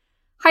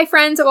Hi,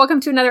 friends.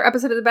 Welcome to another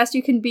episode of the Best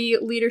You Can Be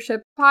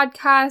Leadership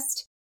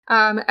Podcast.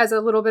 As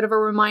a little bit of a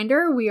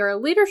reminder, we are a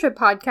leadership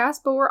podcast,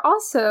 but we're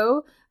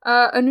also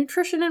a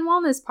nutrition and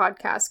wellness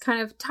podcast,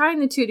 kind of tying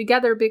the two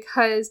together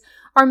because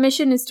our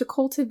mission is to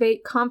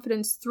cultivate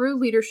confidence through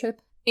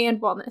leadership and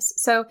wellness.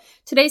 So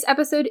today's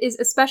episode is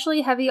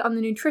especially heavy on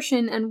the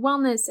nutrition and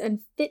wellness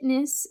and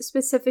fitness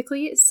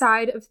specifically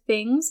side of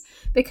things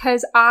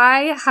because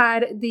I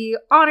had the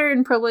honor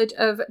and privilege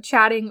of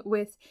chatting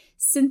with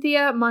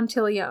Cynthia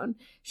Monteleone.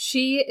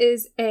 She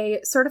is a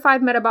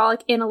certified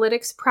metabolic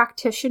analytics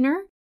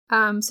practitioner.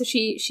 So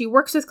she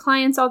works with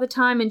clients all the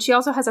time, and she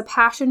also has a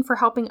passion for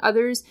helping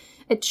others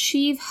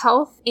achieve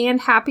health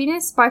and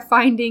happiness by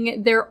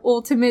finding their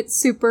ultimate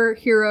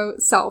superhero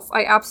self.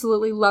 I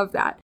absolutely love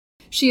that.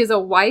 She is a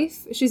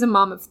wife, she's a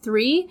mom of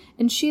 3,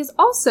 and she is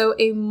also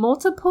a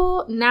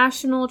multiple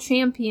national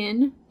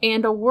champion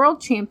and a world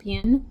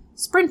champion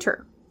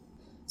sprinter.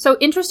 So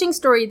interesting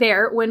story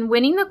there. When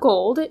winning the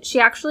gold,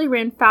 she actually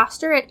ran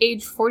faster at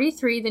age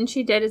 43 than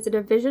she did as a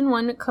Division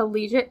I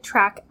collegiate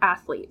track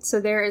athlete. So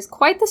there is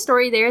quite the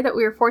story there that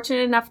we were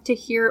fortunate enough to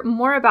hear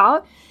more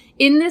about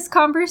in this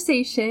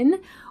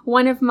conversation.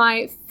 One of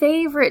my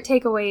favorite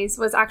takeaways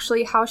was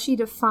actually how she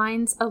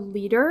defines a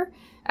leader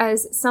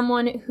as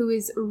someone who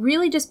is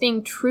really just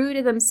being true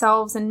to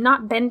themselves and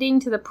not bending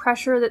to the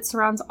pressure that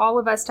surrounds all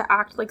of us to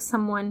act like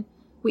someone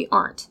we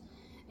aren't.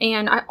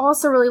 And I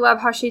also really love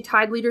how she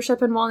tied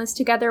leadership and wellness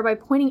together by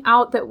pointing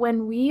out that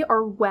when we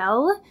are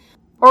well,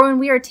 or when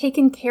we are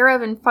taken care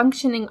of and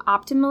functioning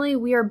optimally,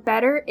 we are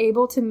better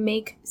able to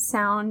make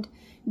sound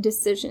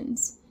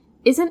decisions.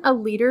 Isn't a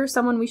leader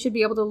someone we should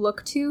be able to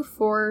look to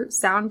for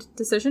sound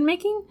decision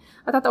making?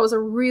 I thought that was a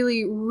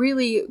really,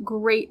 really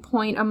great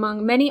point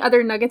among many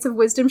other nuggets of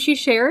wisdom she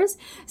shares.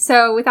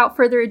 So without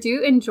further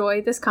ado,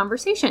 enjoy this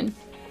conversation.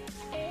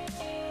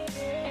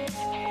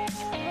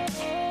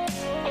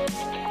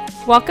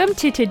 Welcome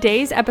to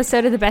today's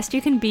episode of the Best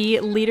You Can Be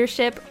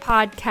Leadership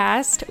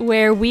Podcast,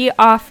 where we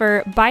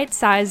offer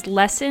bite-sized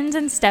lessons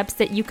and steps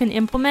that you can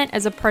implement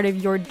as a part of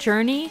your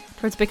journey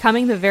towards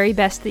becoming the very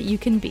best that you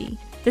can be.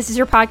 This is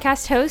your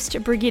podcast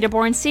host, Brigitte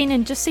Bornstein,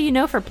 and just so you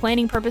know, for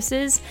planning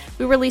purposes,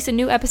 we release a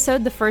new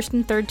episode the first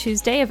and third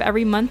Tuesday of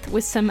every month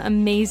with some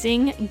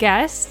amazing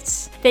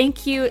guests.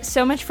 Thank you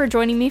so much for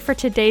joining me for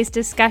today's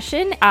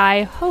discussion.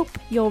 I hope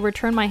you'll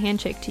return my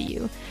handshake to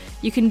you.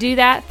 You can do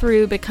that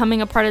through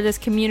becoming a part of this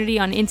community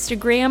on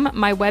Instagram,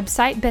 my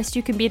website,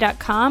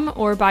 bestyoucanbe.com,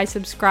 or by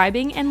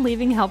subscribing and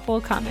leaving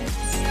helpful comments.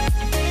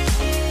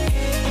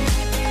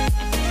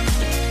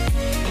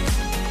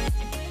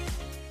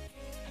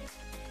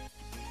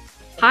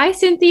 Hi,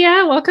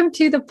 Cynthia. Welcome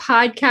to the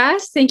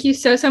podcast. Thank you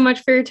so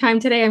much for your time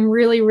today. I'm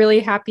really, really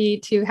happy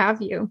to have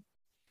you.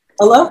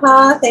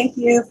 Aloha. Thank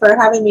you for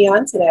having me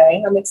on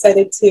today. I'm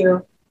excited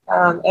to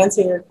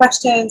answer your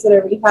questions,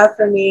 whatever you have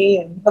for me,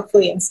 and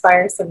hopefully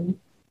inspire some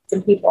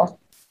people.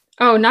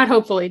 Oh, not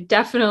hopefully.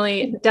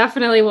 Definitely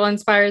will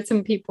inspire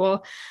some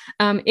people,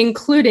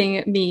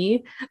 including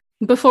me.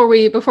 Before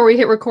we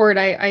hit record,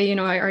 I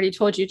already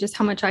told you just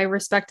how much I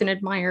respect and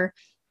admire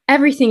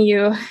everything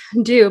you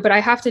do, but I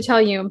have to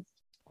tell you,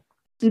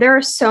 there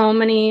are so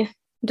many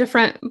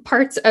different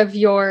parts of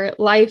your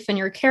life and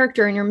your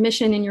character and your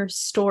mission and your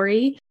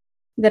story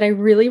that I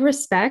really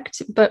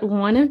respect. But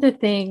one of the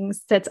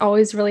things that's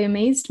always really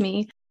amazed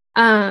me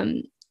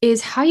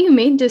is how you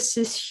made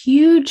this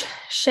huge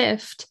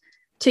shift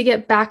to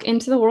get back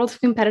into the world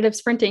of competitive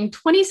sprinting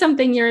 20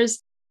 something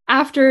years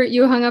after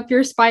you hung up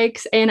your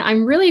spikes. And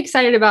I'm really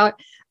excited about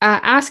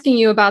asking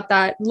you about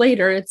that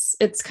later.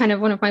 It's kind of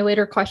one of my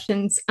later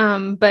questions.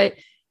 But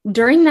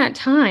during that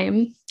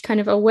time, kind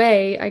of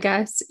away, I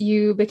guess,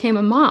 you became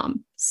a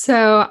mom.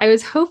 So I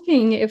was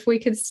hoping if we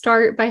could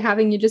start by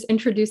having you just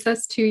introduce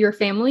us to your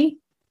family.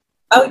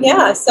 Oh,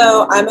 yeah.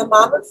 So I'm a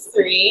mom of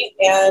 3,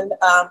 and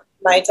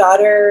my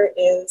daughter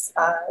is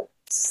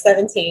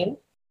 17.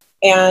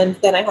 And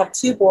then I have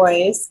 2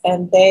 boys,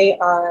 and they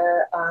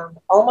are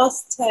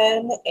almost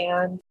 10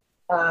 and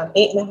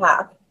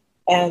 8.5.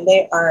 And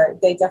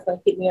they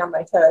definitely keep me on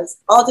my toes.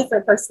 All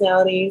different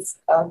personalities,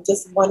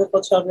 just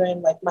wonderful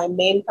children. Like, my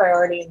main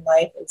priority in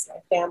life is my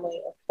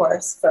family, of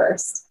course,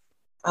 first.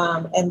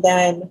 And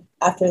then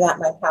after that,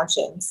 my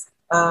passions.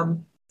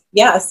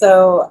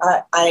 So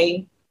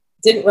I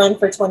didn't run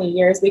for 20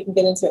 years. We can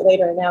get into it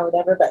later now,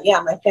 whatever. But yeah,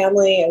 my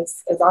family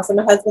is awesome.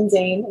 My husband,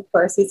 Zane, of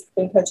course, he's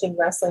been coaching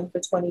wrestling for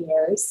 20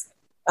 years,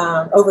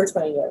 over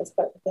 20 years,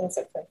 but I think it's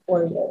like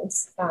 4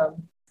 years.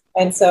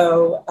 And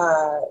so,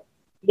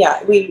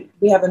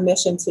 we have a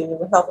mission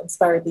to help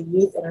inspire the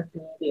youth in our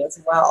community as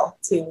well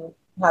to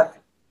have,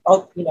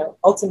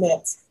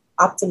 ultimate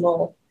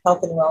optimal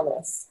health and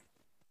wellness.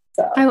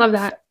 So I love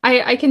that.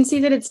 I can see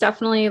that it's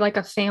definitely like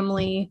a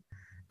family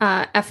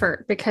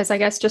effort, because I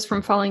guess just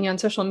from following you on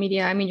social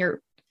media, I mean,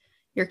 your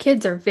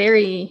kids are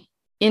very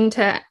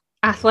into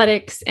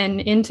athletics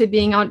and into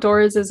being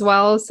outdoors as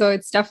well. So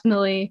it's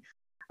definitely,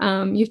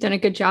 you've done a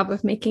good job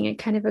of making it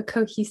kind of a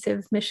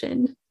cohesive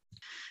mission.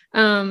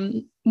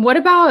 What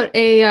about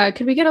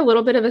could we get a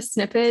little bit of a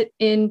snippet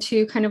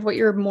into kind of what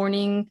your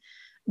morning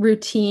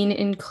routine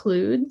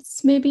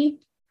includes, maybe?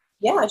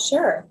 Yeah,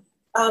 sure.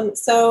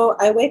 So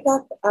I wake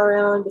up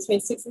around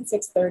between 6 and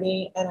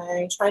 6:30, and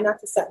I try not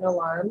to set an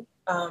alarm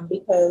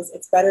because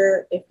it's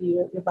better if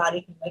your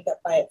body can wake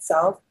up by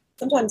itself.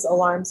 Sometimes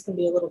alarms can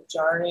be a little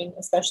jarring,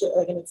 especially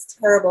like, and it's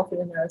terrible for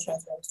your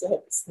neurotransmitters to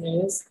hit the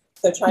snooze.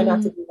 So try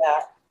not to do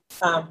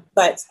that.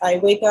 But I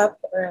wake up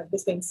around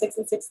between 6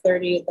 and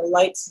 6:30. The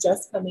light's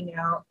just coming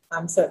out,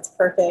 so it's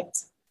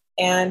perfect.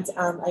 And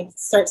I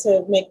start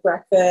to make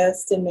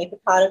breakfast and make a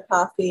pot of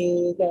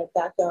coffee, get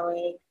that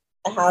going.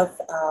 I have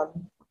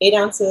 8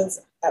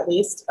 ounces at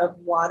least of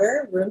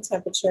water, room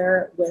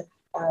temperature, with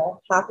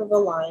half of a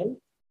lime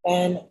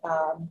and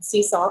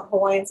sea salt,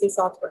 Hawaiian sea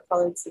salt or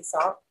colored sea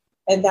salt.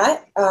 And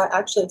that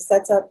actually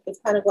sets up, it's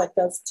kind of like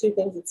does two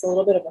things. It's a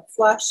little bit of a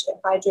flush, it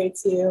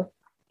hydrates you,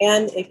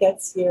 and it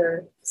gets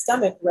your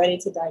stomach ready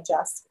to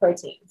digest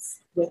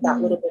proteins with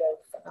that little bit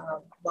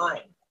of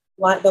lime.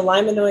 The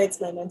limanoids,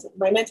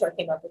 my mentor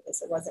came up with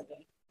this, it wasn't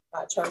me,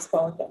 Charles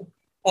Poliquin.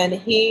 And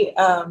he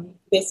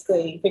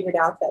basically figured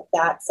out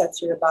that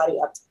sets your body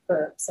up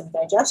for some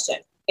digestion.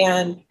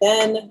 And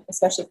then,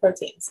 especially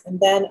proteins. And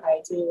then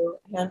I do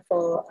a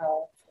handful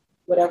of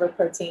whatever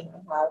protein I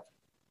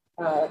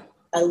have.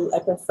 I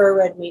prefer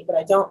red meat, but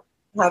I don't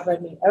have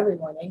red meat every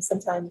morning.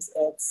 Sometimes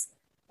it's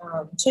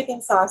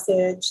chicken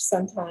sausage.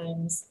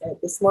 Sometimes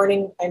this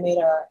morning I made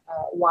a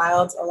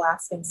wild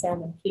Alaskan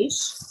salmon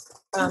quiche.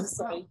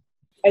 So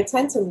I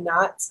tend to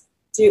not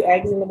do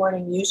eggs in the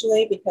morning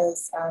usually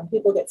because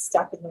people get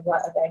stuck in the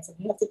rut of eggs, and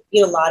you have to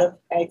eat a lot of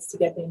eggs to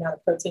get the amount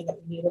of protein that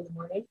you need in the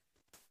morning.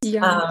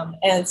 Yeah.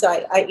 And so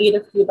I eat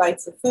a few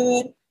bites of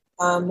food,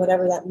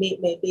 whatever that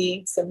meat may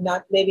be, some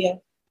nut, maybe a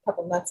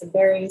couple nuts and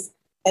berries,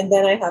 and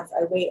then I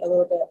wait a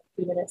little bit, a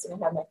few minutes, and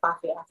I have my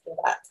coffee after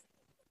that.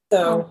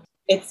 So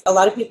it's a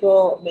lot of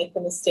people make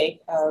the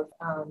mistake of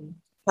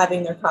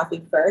having their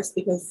coffee first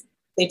because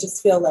they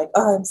just feel like,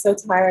 oh, I'm so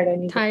tired, I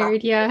need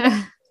tired,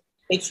 yeah.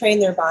 They train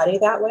their body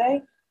that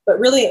way. But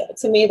really,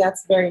 to me,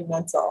 that's very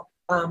mental.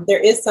 There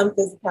is some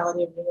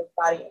physicality of your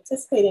body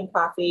anticipating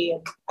coffee,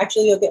 and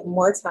actually you'll get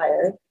more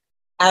tired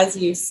as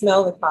you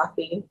smell the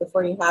coffee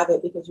before you have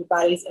it because your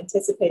body's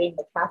anticipating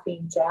the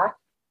caffeine jack,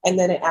 and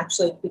then it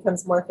actually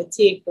becomes more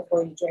fatigued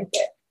before you drink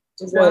it,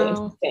 which is really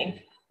interesting.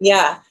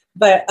 Yeah,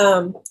 but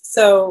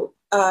so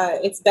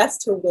it's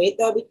best to wait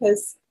though,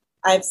 because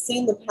I've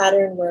seen the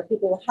pattern where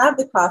people will have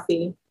the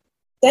coffee,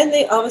 then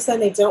they all of a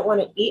sudden they don't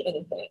want to eat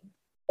anything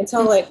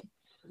until like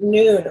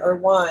noon or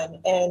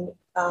 1. And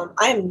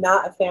I am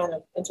not a fan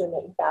of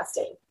intermittent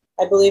fasting.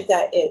 I believe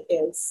that it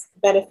is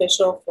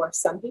beneficial for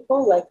some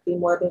people, like the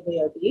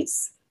morbidly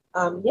obese.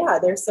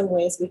 There's some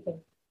ways we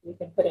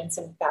can put in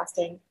some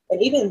fasting.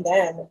 And even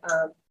then,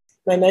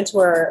 my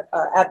mentor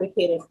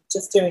advocated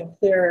just doing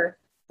clear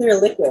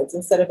liquids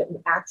instead of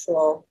an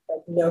actual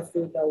like no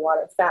food, no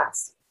water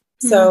fast.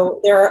 So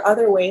there are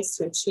other ways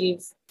to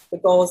achieve the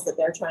goals that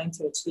they're trying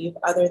to achieve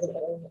other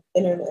than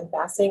intermittent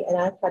fasting. And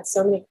I've had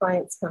so many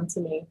clients come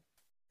to me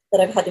that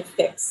I've had to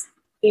fix,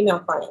 female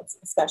clients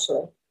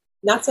especially.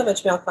 Not so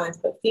much male clients,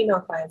 but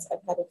female clients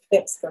I've had to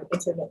fix from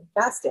intermittent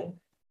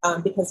fasting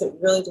because it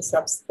really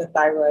disrupts the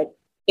thyroid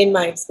in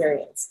my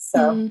experience.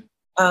 So,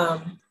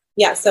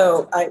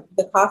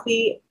 the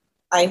coffee,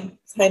 I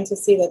tend to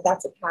see that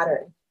that's a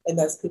pattern in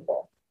those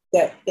people,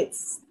 that it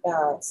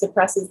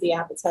suppresses the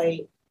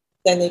appetite,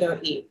 then they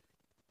don't eat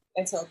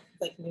until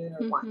like noon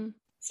or 1.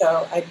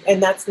 So,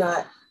 and that's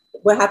not,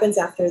 what happens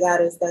after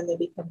that is then they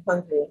become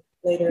hungry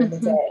later in the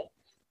day.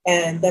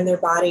 And then your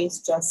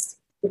body's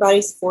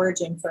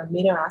foraging for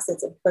amino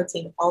acids and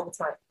protein all the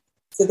time.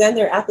 So then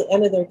they're at the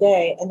end of their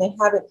day and they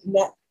haven't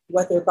met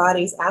what their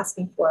body's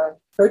asking for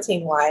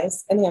protein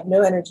wise, and they have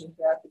no energy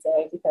throughout the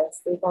day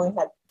because they've only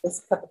had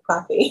this cup of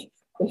coffee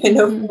and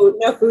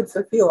no food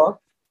for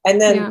fuel.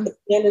 And then at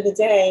the end of the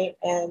day,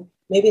 and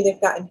maybe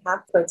they've gotten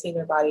half protein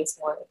their body's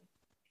wanting,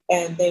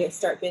 and they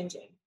start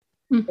binging.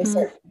 They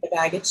start the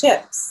bag of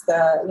chips,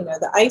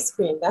 the ice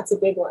cream. That's a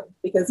big one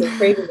because they're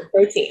craving the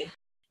protein.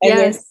 And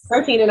there's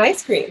protein in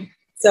ice cream.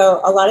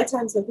 So a lot of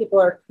times when people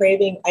are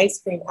craving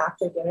ice cream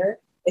after dinner,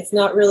 it's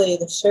not really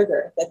the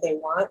sugar that they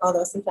want,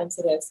 although sometimes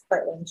it is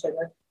partly in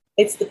sugar.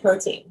 It's the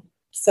protein.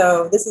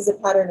 So this is a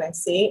pattern I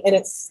see, and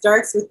it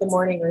starts with the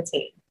morning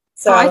routine.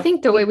 So I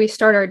think the way we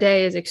start our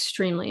day is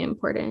extremely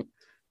important.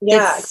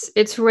 Yeah.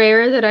 It's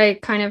rare that I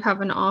kind of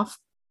have an off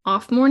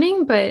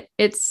morning, but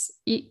it's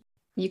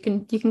you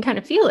can kind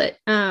of feel it.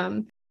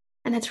 And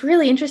that's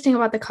really interesting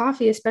about the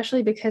coffee,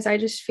 especially because I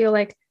just feel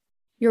like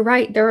you're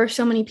right. There are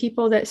so many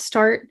people that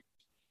start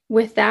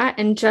with that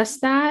and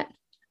just that,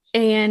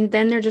 and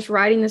then they're just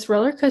riding this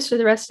roller coaster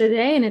the rest of the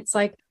day. And it's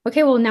like,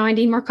 okay, well, now I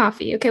need more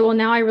coffee. Okay, well,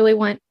 now I really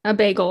want a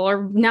bagel,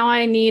 or now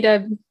I need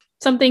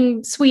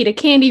something sweet, a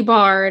candy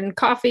bar, and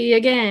coffee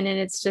again. And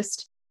it's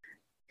just,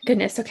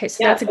 goodness. Okay,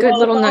 so that's a good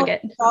little nugget.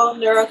 It's all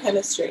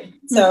neurochemistry.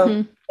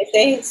 So if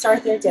they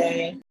start their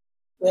day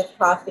with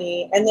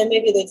coffee, and then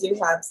maybe they do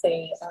have,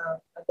 say,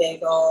 a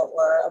bagel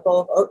or a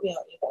bowl of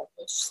oatmeal even,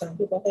 which some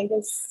people think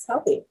is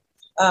healthy.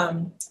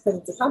 because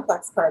it's a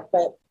complex carb.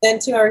 But then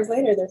 2 hours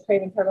later, they're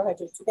craving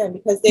carbohydrates again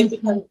because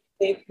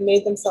they've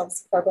made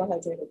themselves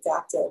carbohydrate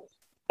adapted,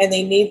 and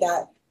they need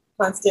that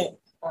constant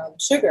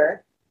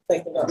sugar.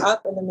 Like they go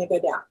up and then they go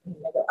down, and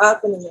then they go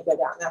up and then they go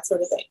down, that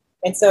sort of thing.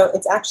 And so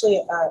it's actually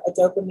a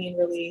dopamine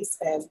release,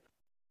 and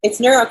it's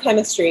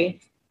neurochemistry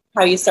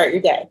how you start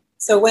your day.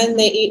 So when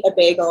they eat a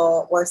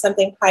bagel or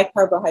something high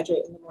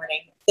carbohydrate in the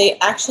morning, they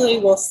actually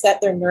will set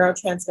their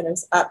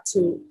neurotransmitters up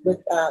to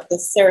with the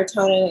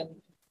serotonin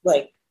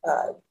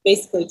and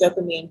basically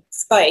dopamine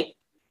spike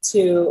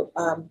to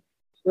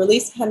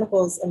release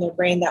chemicals in their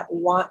brain that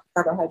want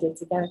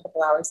carbohydrates again a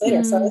couple hours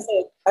later. So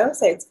I would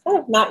say it's kind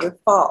of not your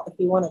fault if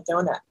you want a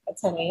donut at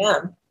 10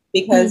 a.m.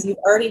 because you've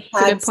already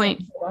had some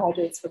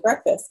carbohydrates for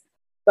breakfast.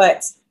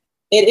 But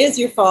it is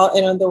your fault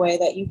in the way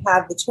that you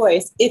have the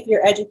choice if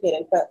you're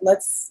educated. But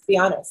let's be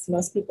honest,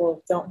 most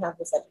people don't have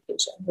this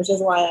education, which is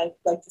why I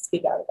like to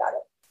speak out about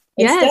it.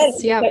 Instead,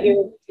 if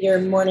you get your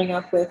morning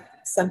up with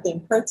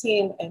something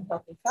protein and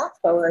healthy fat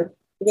forward,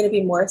 you're going to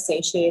be more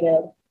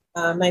satiated.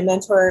 My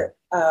mentor,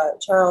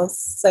 Charles,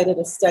 cited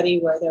a study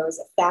where there was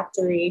a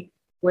factory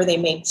where they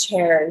made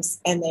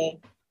chairs, and they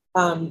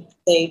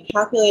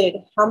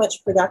calculated how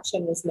much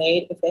production was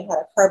made if they had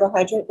a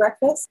carbohydrate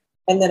breakfast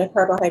and then a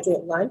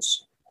carbohydrate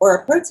lunch, or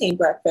a protein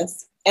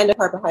breakfast and a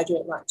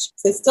carbohydrate lunch.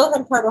 So they still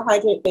had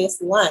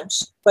carbohydrate-based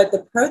lunch, but the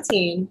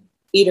protein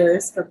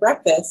eaters for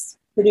breakfast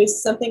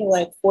produced something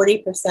like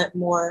 40%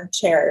 more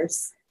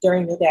chairs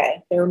during the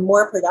day. They were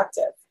more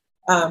productive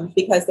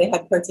because they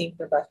had protein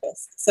for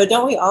breakfast. So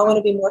don't we all want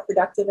to be more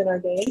productive in our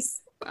days?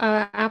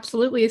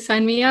 Absolutely.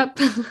 Sign me up.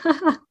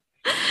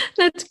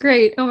 That's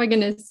great. Oh my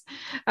goodness.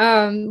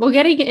 Well,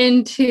 getting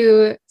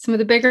into some of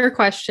the bigger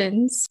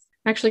questions,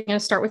 I'm actually going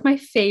to start with my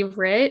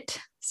favorite.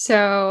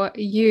 So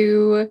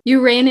you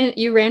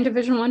ran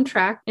Division I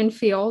track and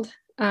field,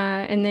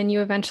 and then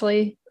you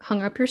eventually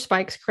hung up your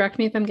spikes. Correct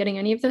me if I'm getting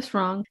any of this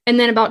wrong. And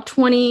then about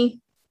 20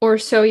 or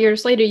so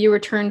years later, you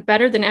returned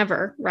better than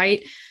ever,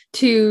 right,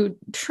 to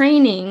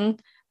training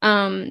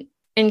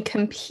and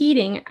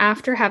competing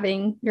after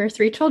having your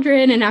 3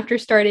 children and after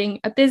starting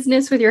a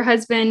business with your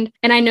husband.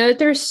 And I know that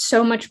there's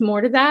so much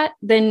more to that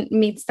than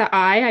meets the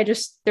eye.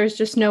 There's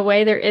just no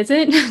way there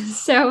isn't.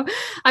 So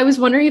I was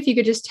wondering if you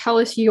could just tell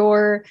us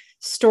your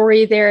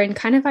story there and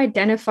kind of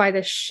identify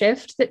the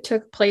shift that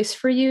took place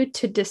for you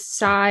to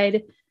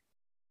decide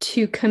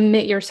to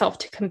commit yourself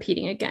to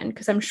competing again,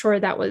 because I'm sure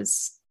that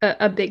was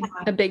a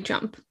big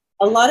jump.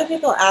 A lot of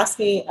people ask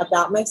me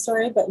about my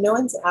story, but no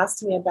one's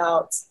asked me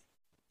about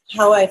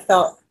how I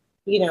felt,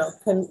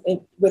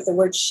 with the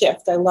word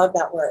shift. I love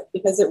that word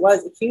because it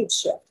was a huge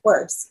shift,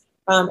 worse.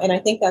 And I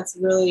think that's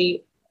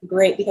really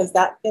great because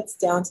that gets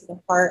down to the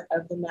heart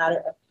of the matter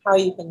of how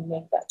you can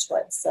make that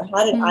choice. So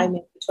how did I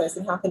make the choice,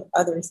 and how can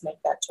others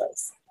make that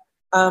choice?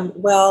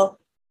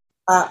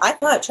 I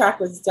thought track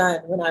was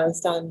done when I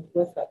was done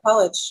with my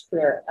college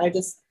career. I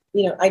just,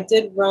 I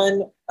did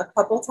run a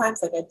couple of times,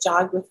 like I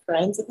jogged with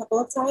friends a couple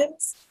of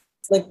times,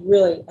 like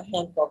really a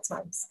handful of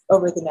times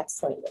over the next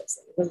 20 years.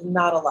 It was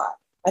not a lot.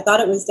 I thought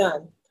it was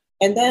done.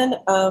 And then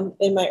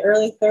in my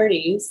early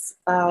 30s,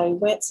 I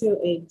went to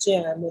a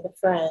gym with a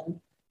friend,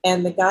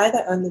 and the guy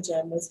that owned the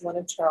gym was one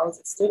of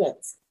Charles's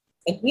students.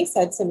 And he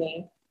said to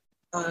me,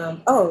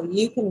 oh,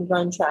 you can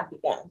run track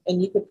again,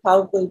 and you could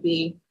probably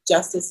be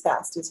just as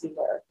fast as you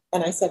were.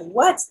 And I said,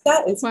 what?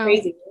 That is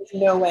crazy.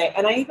 There's no way.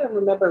 And I even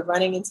remember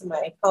running into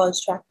my college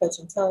track coach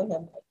and telling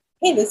him,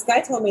 hey, this guy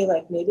told me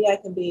maybe I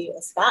can be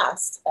as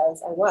fast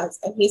as I was.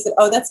 And he said,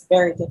 oh, that's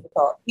very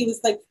difficult. He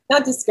was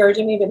not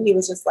discouraging me, but he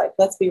was just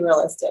let's be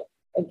realistic.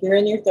 You're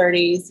in your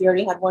 30s, you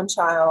already had one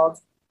child,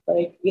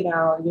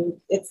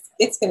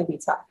 it's going to be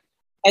tough.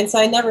 And so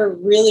I never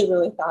really,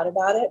 really thought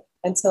about it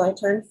until I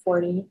turned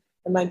 40.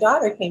 And my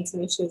daughter came to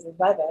me, she was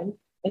 11,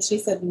 and she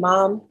said,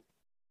 Mom,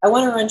 I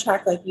want to run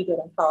track like you did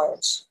in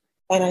college.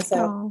 And I said,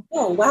 oh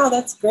wow,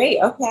 that's great.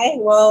 Okay,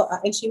 well,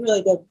 and she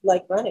really did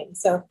like running.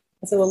 So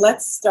I said, well,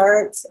 let's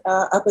start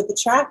up at the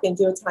track and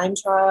do a time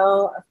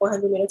trial, a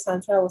 400-meter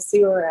time trial. We'll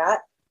see where we're at,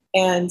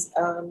 and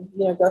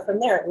go from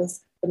there. It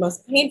was the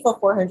most painful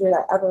 400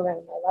 I ever ran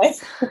in my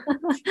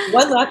life.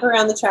 One lap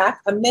around the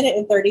track, 1 minute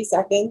and 30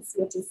 seconds,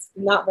 which is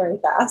not very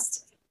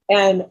fast.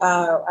 And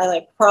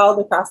I crawled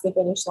across the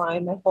finish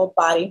line. My whole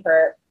body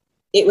hurt.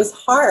 It was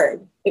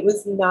hard. It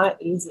was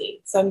not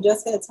easy. So I'm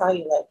just going to tell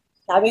you,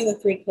 having the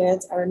 3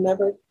 kids, I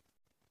remember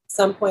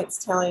some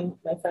points telling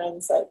my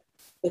friends,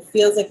 it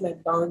feels like my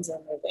bones are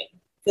moving.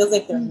 It feels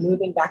like they're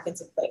moving back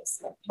into place.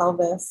 My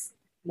pelvis,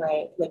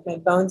 my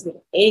bones would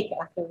ache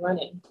after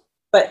running.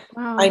 But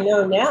I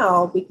know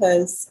now,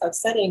 because of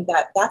studying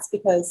that's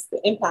because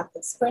the impact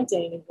of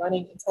sprinting and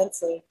running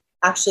intensely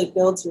actually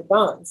builds your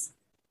bones.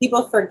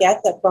 People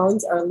forget that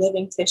bones are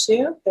living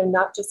tissue. They're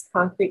not just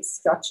concrete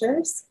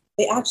structures.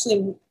 They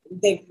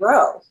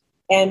grow.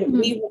 And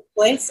we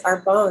replace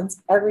our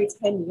bones every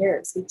 10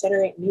 years. We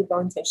generate new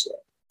bone tissue.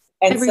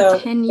 And every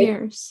 10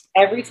 years.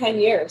 Every 10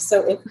 years.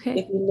 So if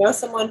you know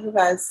someone who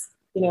has,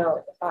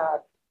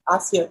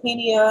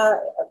 osteopenia,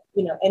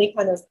 any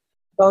kind of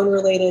bone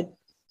related,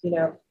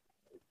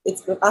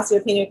 it's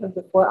osteopenia comes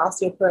before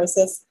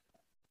osteoporosis.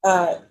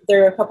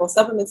 There are a couple of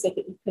supplements that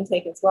you can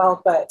take as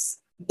well, but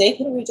they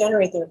can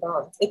regenerate their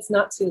bones. It's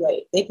not too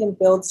late. They can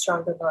build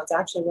stronger bones.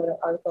 Actually, wrote an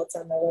article, it's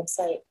on my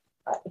website.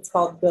 It's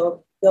called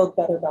Build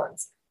Better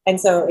Bones. And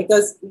so it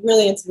goes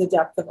really into the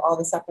depth of all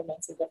the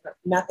supplements and different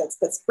methods.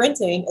 But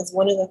sprinting is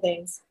one of the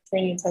things,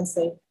 training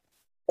intensely,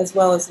 as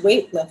well as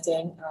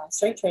weightlifting,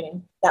 strength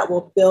training, that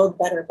will build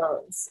better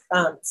bones.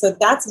 So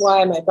that's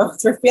why my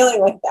bones were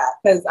feeling like that,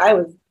 because I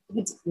was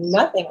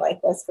nothing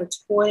like this for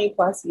 20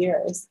 plus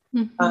years.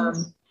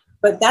 Mm-hmm.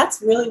 But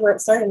that's really where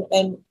it started.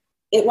 And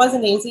it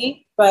wasn't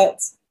easy, but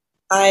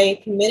I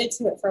committed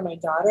to it for my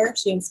daughter.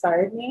 She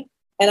inspired me,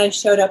 and I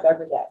showed up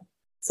every day.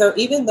 So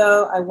even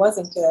though I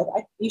wasn't good,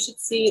 you should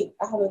see,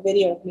 I have a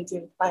video of me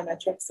doing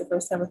plyometrics the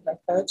first time with my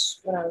coach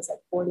when I was like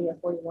 40 or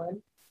 41.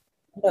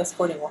 I think I was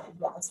 41.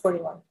 Yeah, I was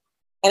 41.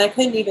 And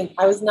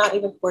I was not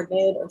even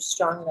coordinated or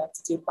strong enough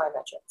to do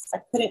plyometrics. I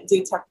couldn't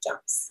do tuck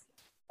jumps.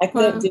 I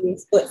couldn't do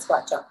split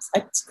squat jumps.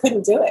 I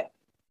couldn't do it.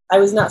 I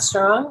was not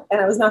strong and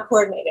I was not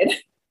coordinated.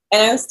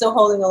 And I was still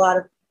holding a lot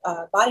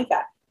of body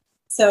fat.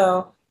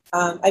 So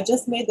I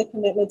just made the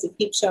commitment to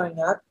keep showing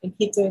up and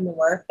keep doing the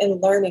work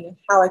and learning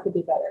how I could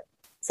be better.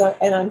 So,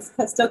 and I'm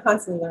still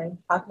constantly learning,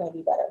 how can I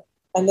be better?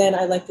 And then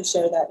I like to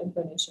share that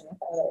information with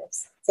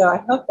others. So I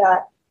hope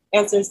that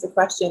answers the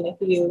question. If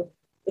you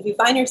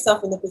find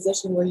yourself in the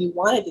position where you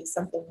want to do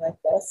something like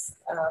this,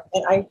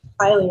 and I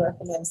highly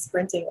recommend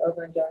sprinting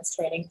over endurance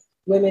training.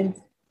 Women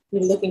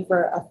looking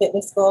for a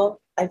fitness goal,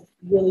 I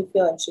really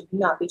feel like should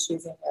not be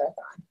choosing a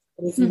marathon.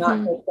 It is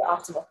not good for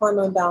optimal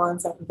hormone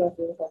balance. I can go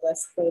through the whole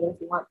list later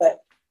if you want,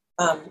 but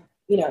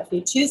if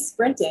you choose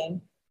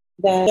sprinting,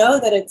 then know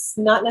that it's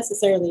not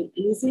necessarily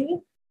easy,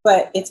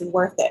 but it's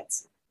worth it,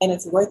 and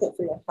it's worth it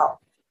for your health.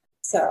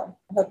 So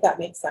I hope that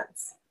makes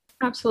sense.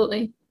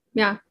 Absolutely.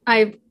 Yeah,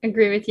 I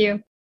agree with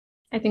you.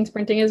 I think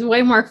sprinting is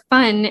way more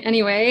fun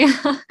anyway.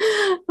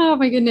 Oh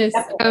my goodness.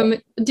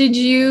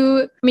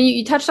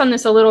 You touched on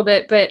this a little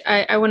bit, but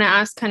I want to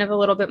ask kind of a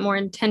little bit more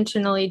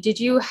intentionally. Did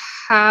you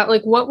have,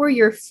 what were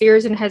your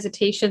fears and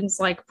hesitations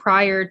like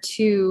prior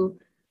to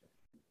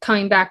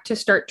coming back to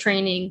start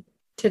training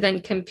to then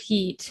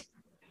compete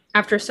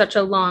after such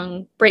a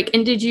long break?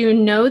 And did you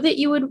know that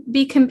you would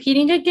be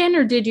competing again,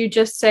 or did you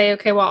just say,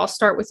 okay, well, I'll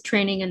start with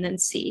training and then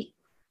see?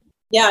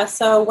 Yeah,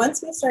 so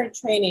once we started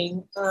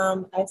training,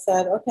 I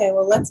said, okay,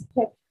 well, let's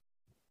pick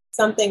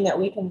something that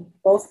we can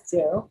both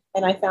do.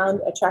 And I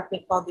found a track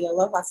meet called the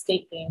Aloha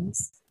State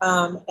Games.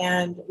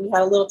 And we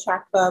had a little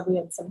track club. We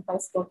had some high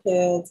school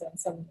kids and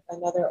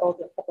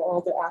couple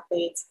older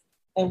athletes.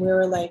 And we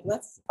were like,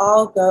 let's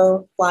all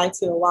go fly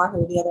to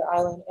Oahu, the other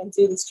island, and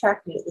do this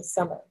track meet this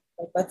summer.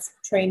 Like, let's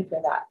train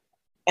for that.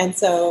 And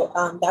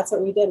so that's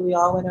what we did. We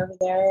all went over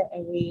there,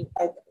 and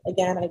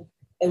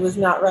it was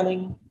not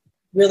running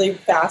really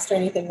fast or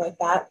anything like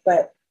that.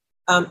 But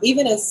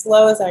even as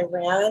slow as I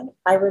ran,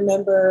 I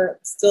remember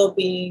still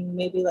being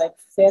maybe like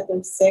fifth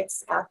or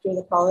sixth after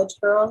the college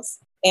girls.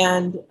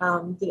 And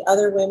the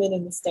other women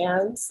in the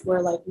stands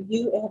were like,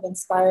 you have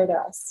inspired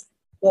us.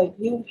 Like,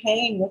 you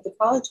hang with the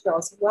college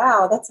girls.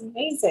 Wow, that's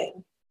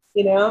amazing.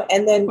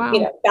 And then,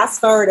 wow.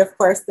 Fast forward, of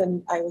course,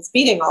 then I was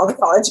beating all the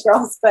college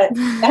girls, but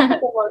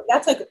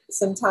that took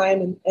some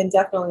time and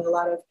definitely a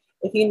lot of,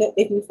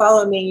 if you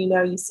follow me,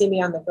 you see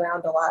me on the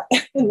ground a lot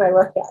in my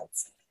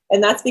workouts.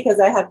 And that's because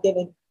I have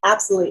given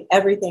absolutely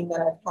everything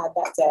that I've had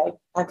that day.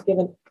 I've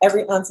given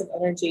every ounce of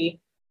energy,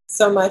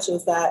 so much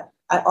is that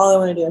all I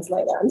want to do is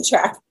lay there on the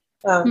track.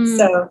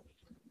 So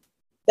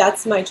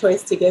that's my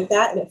choice to give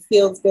that. And it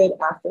feels good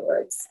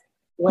afterwards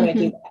when I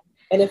do that.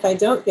 And if I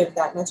don't give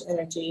that much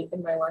energy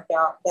in my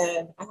workout,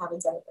 then I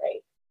haven't done it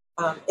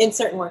right. In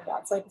certain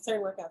workouts,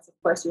 of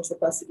course, you're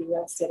supposed to be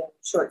rested and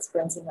short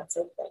sprints and that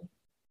sort of thing.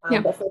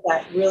 But for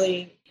that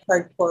really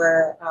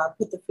hardcore,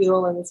 put the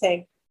fuel in the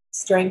tank,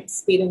 strength,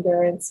 speed,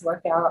 endurance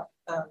workout,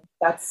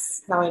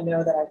 that's how I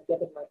know that I've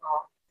given my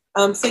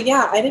all. So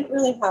I didn't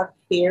really have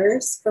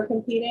fears for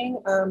competing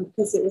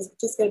because it was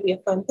just going to be a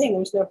fun thing.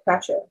 There's no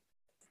pressure.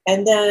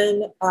 And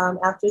then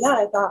after that,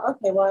 I thought,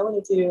 okay, well, I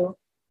want to do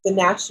the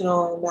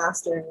National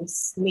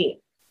Masters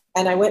meet.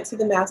 And I went to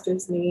the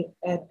Masters meet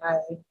and I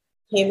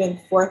came in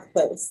fourth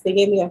place. They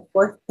gave me a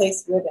fourth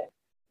place ribbon.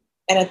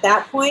 And at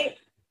that point,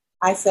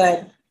 I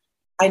said,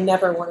 I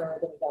never want a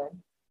ribbon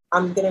again.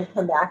 I'm going to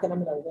come back and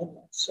I'm going to win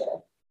next year.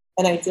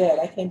 And I did.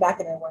 I came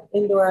back and I won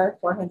indoor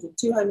 400,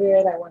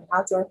 200. I won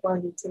outdoor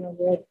 400,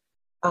 200.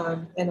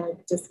 And I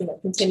just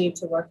continued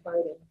to work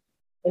hard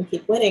and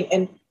keep winning.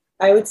 And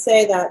I would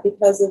say that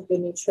because of the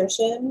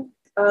nutrition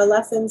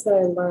lessons that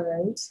I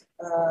learned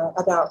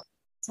about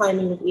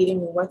timing of eating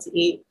and what to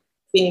eat,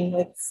 being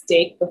like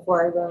steak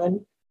before I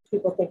run,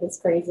 people think it's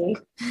crazy,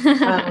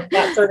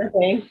 that sort of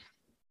thing.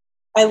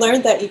 I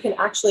learned that you can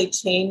actually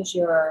change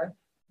your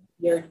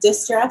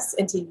distress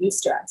into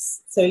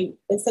eustress. So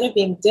instead of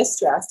being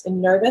distressed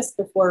and nervous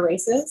before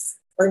races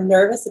or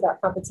nervous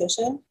about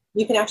competition,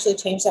 you can actually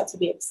change that to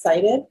be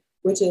excited,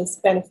 which is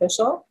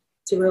beneficial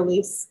to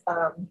release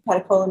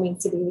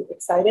catecholamines to be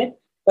excited.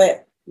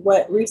 But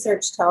what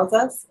research tells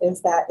us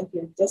is that if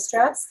you're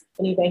distressed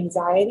and you have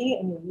anxiety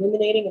and you're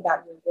ruminating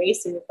about your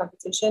race or your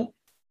competition,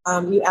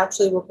 you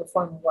actually will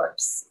perform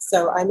worse.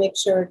 So I make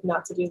sure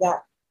not to do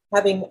that.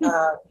 Having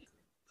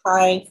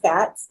high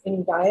fats in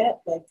your diet,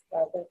 like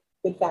the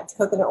good fats,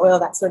 coconut oil,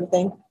 that sort of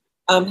thing,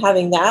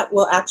 having that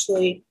will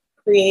actually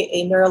create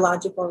a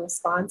neurological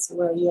response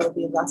where you'll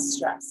be less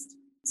stressed.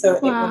 So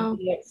it will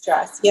mediate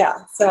stress.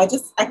 Yeah. So I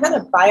kind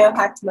of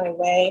biohacked my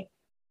way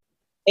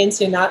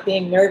into not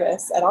being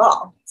nervous at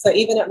all. So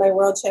even at my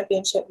world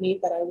championship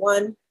meet that I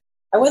won,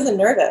 I wasn't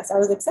nervous. I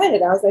was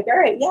excited. I was like, all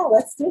right, yeah,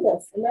 let's do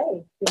this. I'm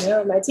ready. You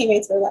know, my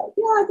teammates were like,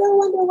 yeah, go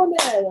Wonder Woman.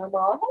 And I'm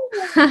all,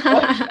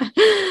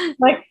 hey.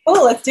 Like,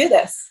 oh, let's do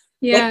this.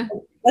 Yeah.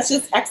 Let's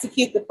just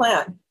execute the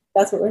plan.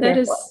 That's what we're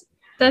here for.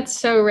 That's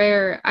so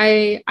rare.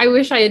 I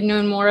wish I had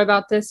known more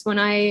about this when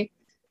I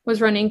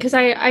was running, because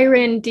I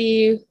ran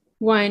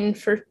D1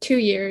 for 2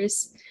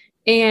 years,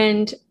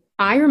 and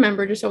I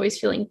remember just always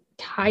feeling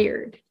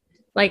tired.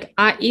 Like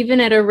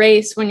even at a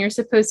race when you're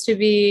supposed to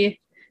be,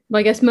 well,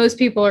 I guess most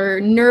people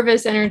are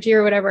nervous energy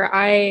or whatever.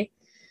 I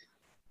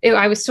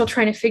was still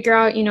trying to figure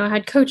out, I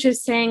had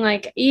coaches saying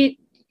like,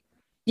 eat,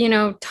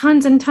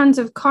 tons and tons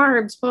of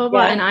carbs, blah,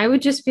 blah. Yeah. And I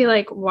would just be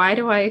like, why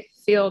do I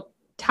feel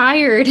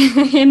tired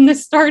in the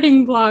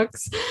starting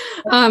blocks?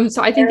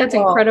 So I think that's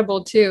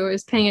incredible too,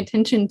 is paying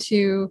attention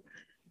to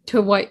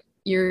what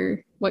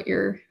you're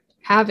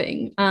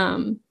having.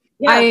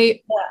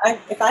 If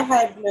I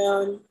had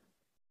known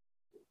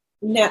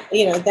now,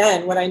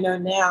 then what I know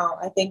now,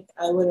 I think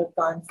I would have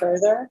gone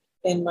further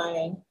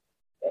I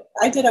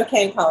did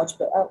okay in college,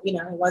 but I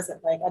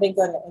wasn't I didn't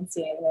go to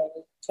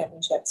NCAA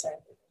championships or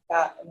anything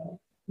like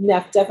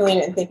that. Definitely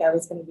didn't think I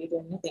was going to be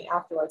doing anything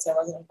afterwards. I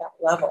wasn't at that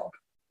level,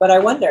 but I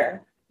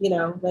wonder,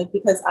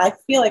 because I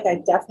feel like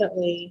I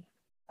definitely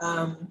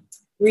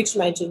reached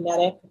my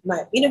genetic,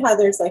 how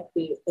there's like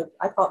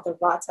I call it the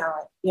raw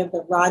talent. You have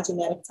the raw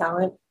genetic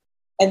talent,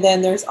 and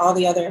then there's all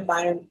the other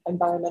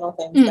environmental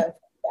things that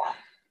affect that.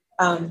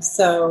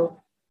 So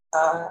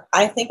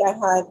I think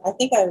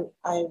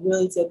I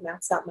really did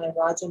max out my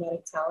raw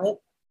genetic talent.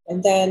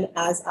 And then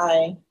as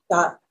I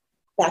got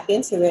back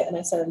into it and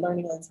I started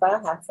learning all these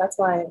biohacks, that's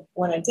why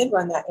when I did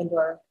run that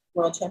indoor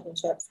world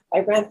championships, I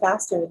ran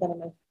faster than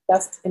my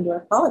best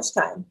indoor college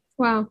time.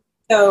 Wow.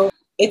 So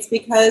it's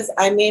because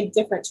I made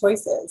different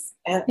choices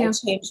and I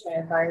changed my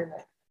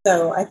environment.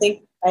 So I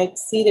think I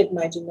exceeded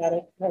my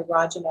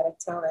raw genetic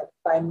talent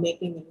by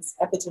making these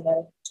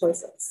epigenetic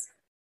choices.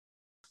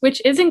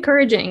 Which is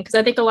encouraging, because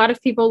I think a lot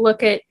of people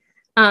look at,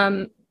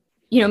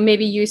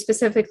 maybe you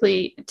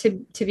specifically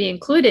to be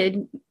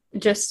included.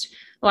 Just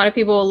a lot of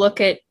people will look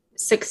at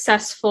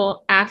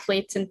successful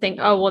athletes and think,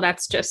 oh, well,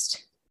 that's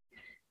just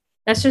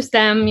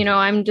them.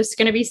 I'm just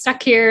going to be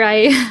stuck here.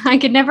 I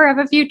could never have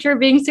a future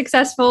being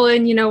successful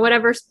in,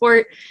 whatever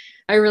sport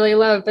I really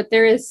love. But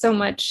there is so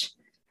much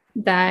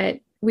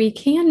that we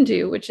can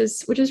do, which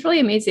is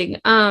really amazing.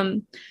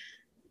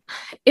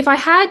 If I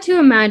had to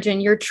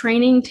imagine, your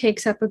training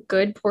takes up a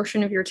good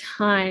portion of your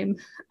time.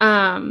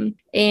 And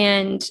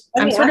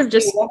I'm sort of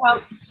just,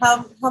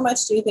 how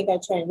much do you think I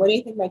train? What do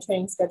you think my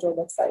training schedule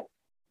looks like?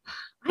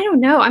 I don't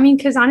know. I mean,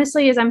 because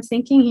honestly, as I'm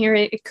thinking here,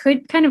 it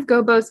could kind of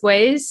go both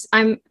ways.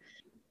 I'm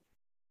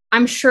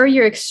sure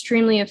you're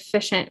extremely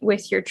efficient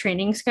with your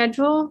training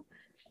schedule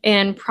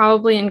and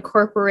probably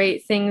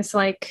incorporate things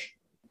like,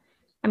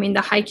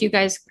 the hike you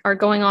guys are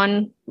going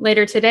on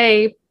later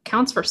today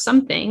counts for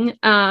something.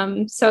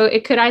 So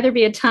it could either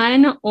be a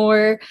ton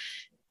or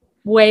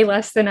way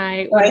less than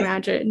I would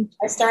imagine.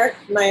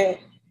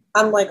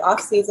 I'm like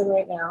off season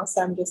right now,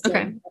 so I'm just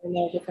doing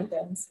different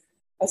things.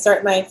 I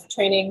start my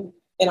training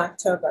in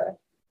October.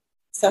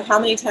 So how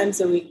many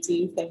times a week do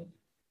you think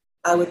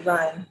I would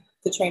run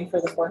to train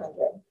for the 400?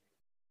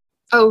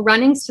 Oh,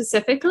 running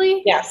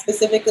specifically? Yeah,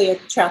 specifically a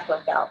track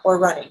workout or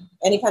running,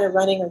 any kind of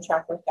running or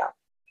track workout.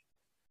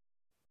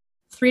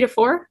 3 to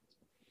 4?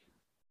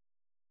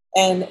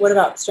 And what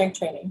about strength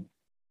training?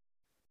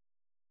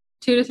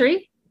 2 to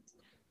 3?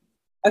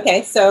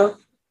 Okay, so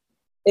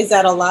is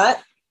that a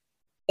lot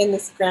in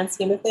this grand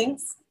scheme of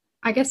things?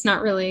 I guess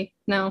not really,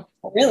 no.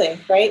 Really,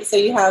 right? So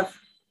you have,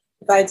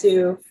 if I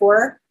do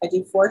 4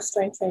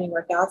 strength training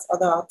workouts,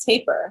 although I'll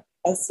taper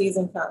as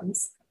season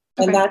comes.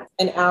 And that's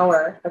an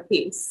hour a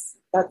piece.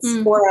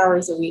 That's 4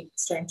 hours a week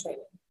strength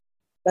training.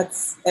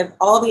 That's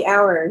all the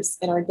hours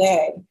in our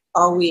day,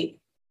 all week.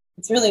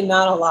 It's really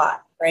not a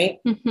lot, right?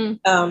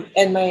 Mm-hmm.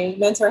 And my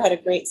mentor had a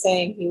great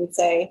saying. He would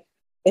say,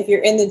 if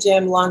you're in the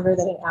gym longer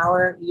than an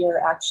hour,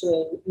 you're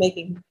actually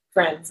making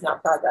friends,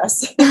 not progress.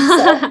 So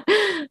I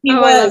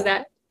love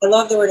that. I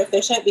love the word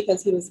efficient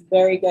because he was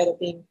very good at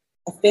being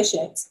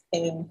efficient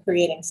in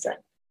creating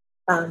strength.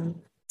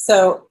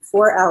 So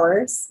 4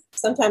 hours,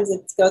 sometimes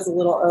it goes a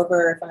little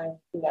over if I'm,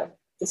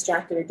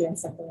 distracted or doing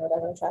something or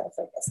whatever, I try to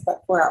focus,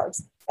 but 4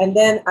 hours. And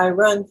then I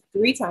run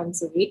 3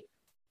 times a week.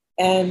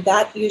 And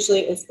that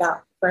usually is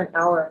about for an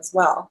hour as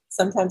well.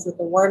 Sometimes with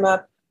the warm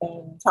up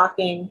and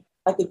talking,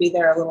 I could be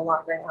there a little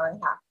longer, an hour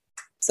and a half.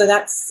 So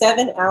that's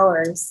 7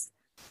 hours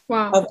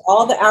Wow. Of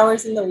all the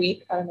hours in the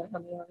week, I don't know how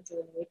many hours are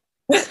in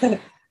the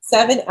week,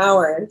 7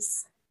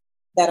 hours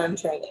that I'm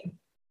training.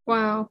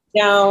 Wow.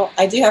 Now,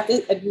 I do have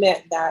to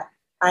admit that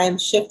I am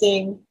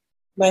shifting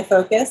my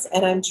focus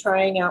and I'm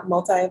trying out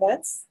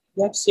multi-events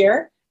next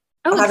year.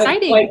 Oh, I haven't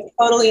exciting. quite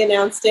totally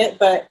announced it,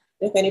 but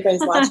if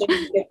anybody's watching,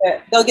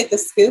 they'll get the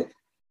scoop.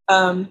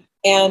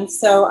 And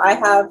so I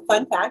have,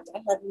 fun fact, I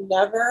have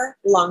never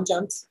long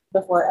jumped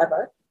before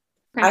ever.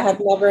 Okay. I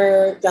have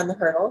never done the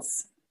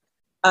hurdles.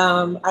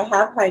 I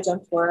have high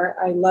jumped before.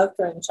 I love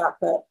throwing a shot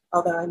put,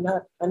 although I'm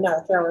not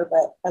a thrower,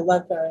 but I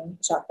love throwing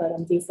a shot put.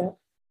 I'm decent.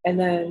 And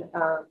then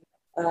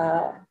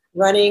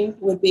running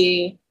would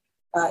be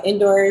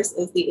indoors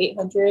is the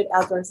 800,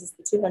 outdoors is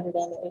the 200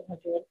 and the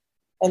 800.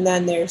 And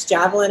then there's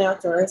javelin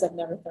outdoors. I've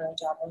never thrown a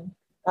javelin.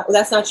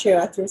 That's not true.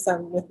 I threw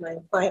some with my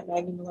client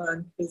Maggie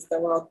Malone, who's the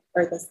world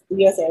or the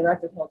USA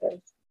record holder,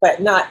 but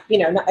not,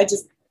 I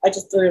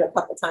just threw it a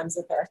couple times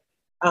with her,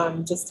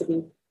 just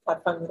to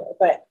have fun with it.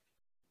 But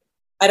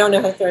I don't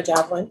know how to throw a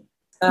javelin.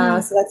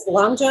 So that's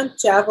long jump,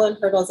 javelin,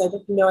 hurdles. I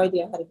have no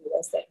idea how to do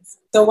those things.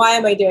 So why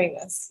am I doing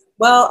this?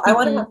 Well, I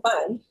want to have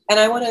fun, and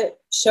I want to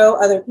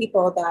show other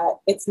people that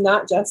it's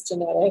not just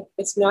genetic.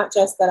 It's not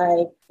just that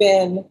I've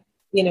been,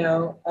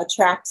 a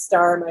track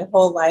star my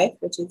whole life,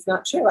 which is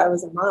not true. I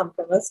was a mom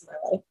for most of my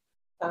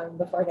life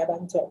before I got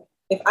into it.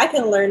 If I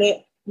can learn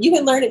it, you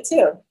can learn it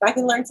too. If I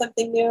can learn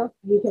something new,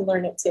 you can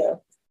learn it too.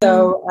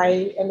 So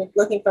I am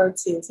looking forward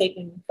to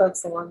taking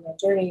folks along the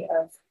journey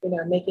of,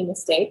 making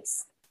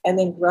mistakes and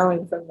then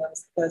growing from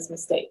those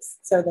mistakes.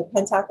 So the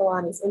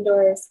pentathlon is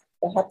indoors,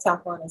 the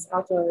heptathlon is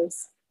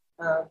outdoors.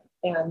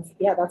 And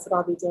yeah, that's what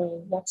I'll be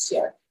doing next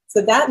year.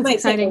 So that might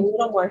take a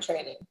little more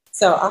training.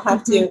 So I'll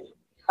have to,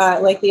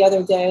 like the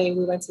other day,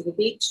 we went to the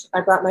beach.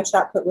 I brought my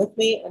shot put with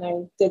me and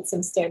I did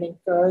some standing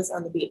throws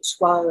on the beach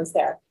while I was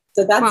there.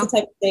 So that's the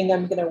type of thing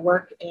I'm going to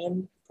work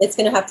in. It's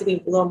going to have to be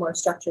a little more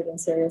structured and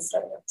serious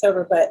starting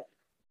October, but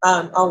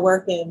I'll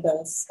work in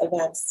those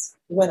events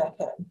when I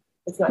can.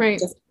 It's not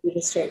just be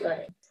the straight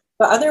running.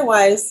 But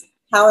otherwise,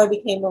 how I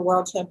became a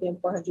world champion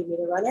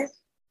 400-meter runner,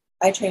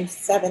 I trained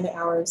 7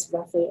 hours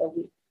roughly a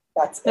week.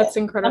 That's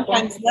incredible.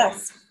 Sometimes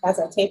less as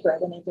I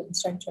tapered, and I didn't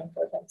strength train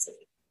 4 times a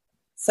week.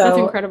 So that's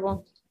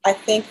incredible. I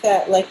think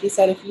that, like you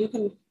said, if you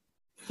can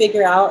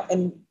figure out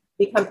and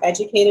become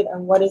educated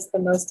on what is the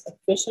most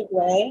efficient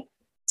way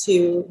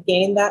to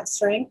gain that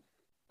strength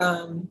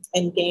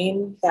and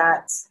gain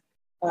that,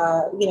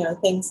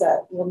 things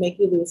that will make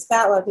you lose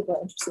fat. A lot of people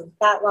are interested in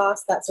fat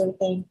loss, that sort of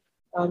thing.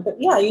 But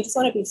yeah, you just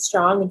want to be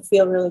strong and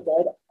feel really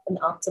good and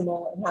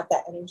optimal and have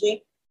that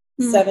energy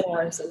 7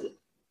 hours a week.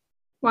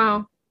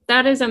 Wow.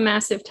 That is a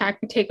massive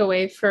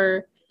takeaway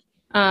for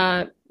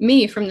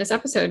me from this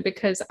episode,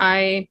 because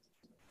I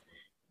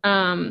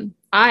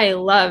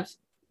love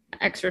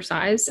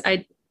exercise.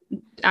 I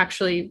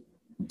actually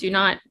do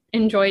not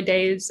enjoy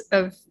days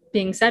of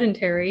being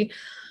sedentary,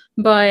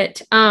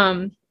 but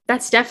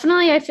that's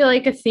definitely, I feel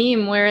like, a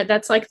theme where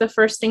that's like the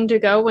first thing to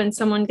go when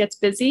someone gets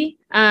busy,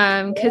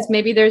 because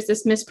maybe there's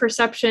this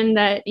misperception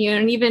that,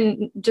 and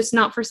even just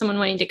not for someone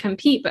wanting to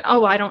compete, but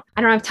I don't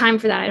have time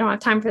for that. I don't have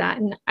time for that.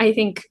 And I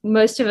think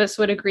most of us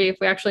would agree, if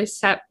we actually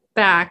step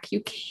back,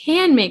 you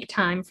can make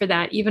time for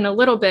that even a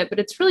little bit. But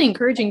it's really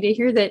encouraging to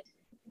hear that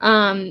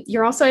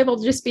you're also able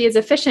to just be as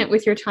efficient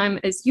with your time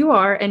as you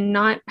are and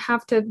not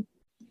have to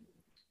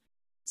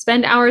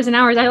spend hours and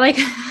hours. I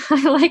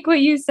like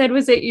what you said.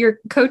 Was it your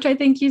coach? I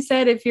think you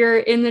said if you're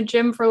in the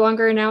gym for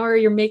longer an hour,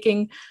 you're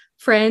making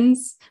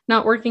friends,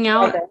 not working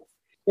out.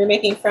 You're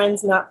making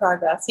friends, not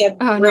progress. He had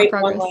great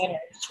one-liners.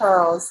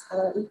 Charles,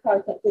 you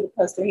probably can't see the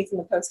poster. He's in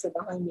the poster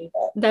behind me.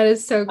 But that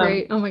is so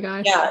great. Oh my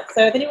gosh. Yeah.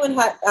 So if anyone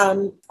had,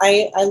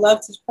 I love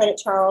to credit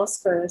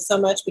Charles for so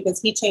much,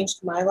 because he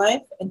changed my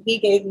life and he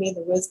gave me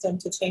the wisdom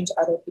to change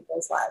other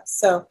people's lives.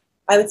 So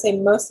I would say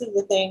most of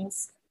the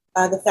things,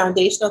 the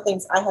foundational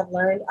things I have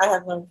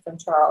learned from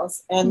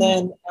Charles. And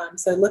then,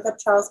 so look up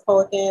Charles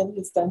Poliquin.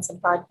 He's done some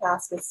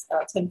podcasts with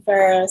Tim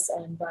Ferriss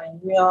and Brian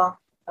Reel,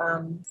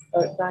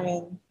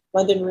 Brian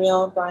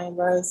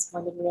Rose,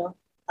 London Reel.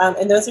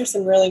 And those are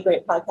some really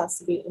great podcasts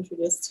to be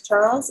introduced to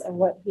Charles and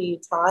what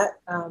he taught.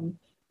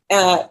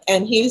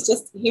 And he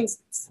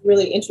was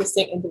really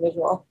interesting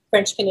individual,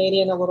 French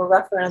Canadian, a little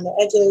rough around the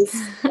edges,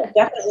 but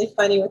definitely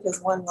funny with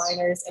his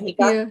one-liners, and he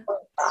got the point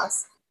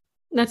across.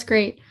 That's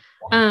great.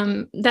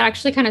 That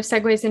actually kind of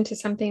segues into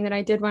something that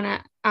I did want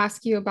to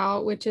ask you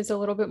about, which is a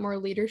little bit more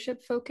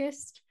leadership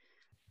focused,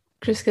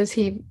 just because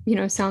he,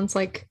 sounds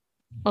like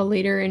a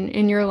leader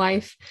in your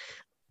life.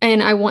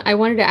 And I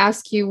wanted to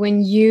ask you,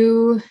 when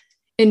you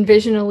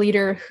envision a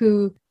leader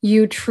who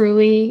you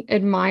truly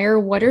admire,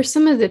 what are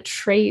some of the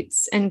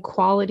traits and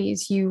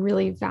qualities you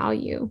really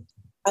value?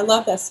 I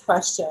love this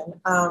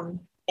question.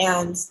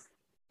 And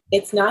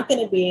it's not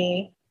going to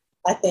be,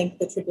 I think,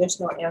 the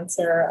traditional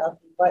answer of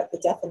what the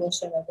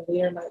definition of a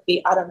leader might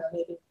be. I don't know,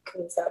 maybe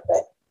so,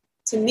 but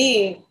to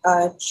me,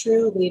 a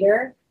true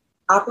leader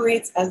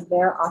operates as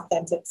their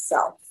authentic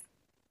self.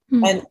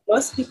 And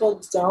most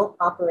people don't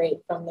operate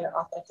from their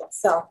authentic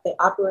self. They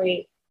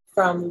operate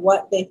from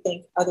what they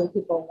think other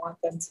people want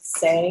them to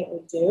say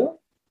or do.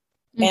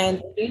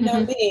 And if you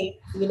know me,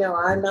 you know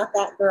I'm not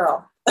that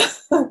girl.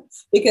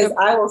 Because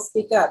I will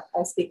speak up.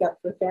 I speak up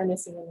for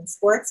fairness in women's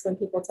sports when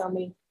people tell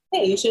me,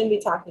 hey, you shouldn't be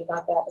talking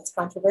about that. It's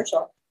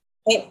controversial.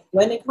 Hey,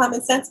 when did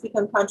common sense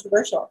become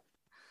controversial?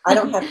 I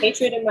don't have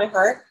hatred in my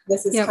heart.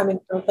 This is coming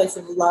from a place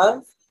of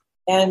love.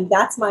 And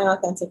that's my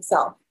authentic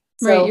self.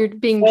 So right. You're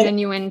being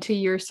genuine to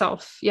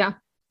yourself. Yeah.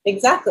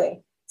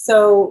 Exactly.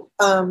 So,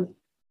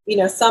 you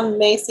know, some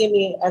may see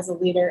me as a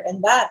leader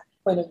in that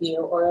point of view,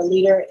 or a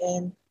leader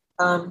in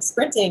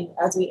sprinting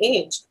as we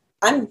age.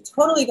 I'm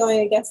totally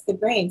going against the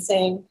grain,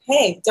 saying,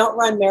 hey, don't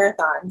run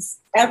marathons.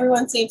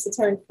 Everyone seems to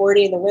turn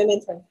 40. The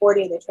women turn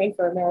 40. They train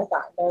for a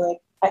marathon. They're like,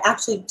 I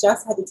actually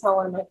just had to tell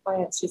one of my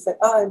clients, she said,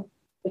 oh,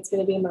 it's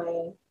going to be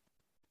my,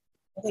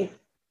 I think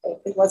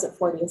it wasn't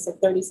 40, it's a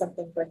 30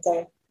 something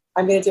birthday.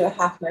 I'm going to do a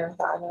half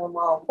marathon. And I'm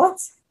all, what?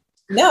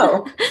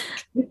 No,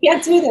 you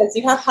can't do this.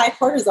 You have high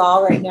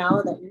cortisol right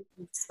now that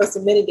you're supposed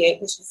to mitigate,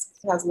 because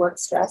she has work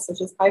stress,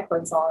 which is high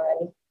cortisol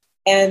already.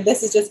 And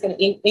this is just going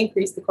to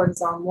increase the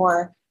cortisol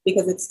more,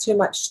 because it's too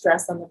much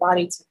stress on the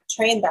body to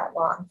train that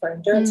long for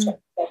endurance training.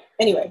 But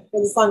anyway,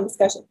 for this long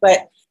discussion,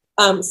 but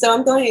so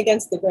I'm going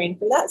against the grain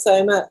for that. So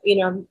I'm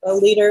a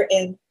leader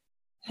in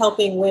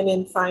helping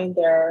women find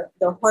their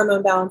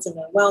hormone balance and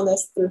their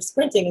wellness through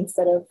sprinting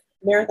instead of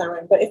marathon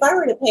running. But if I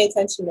were to pay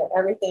attention to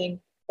everything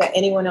that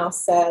anyone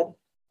else said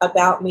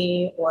about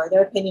me or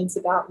their opinions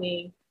about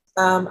me,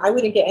 I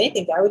wouldn't get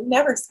anything done. I would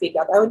never speak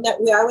up. I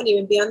wouldn't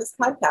even be on this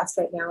podcast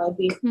right now. I'd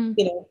be,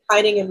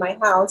 hiding in my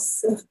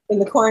house in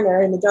the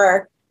corner in the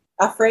dark,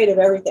 afraid of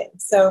everything.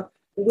 So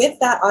with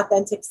that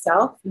authentic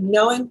self,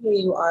 knowing who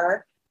you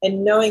are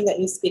and knowing that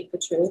you speak the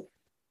truth,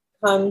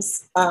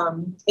 comes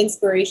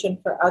inspiration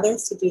for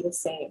others to do the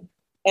same.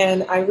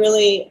 And I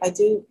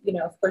do,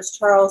 of course,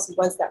 Charles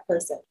was that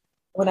person.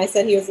 When I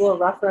said he was a little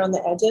rough around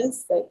the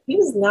edges, like, he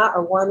was not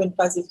a warm and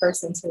fuzzy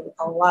person to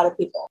a lot of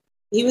people.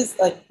 He was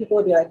like, people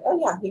would be like, oh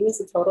yeah, he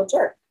was a total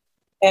jerk.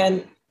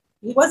 And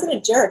he wasn't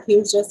a jerk. He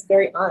was just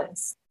very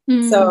honest.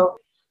 So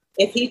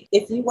if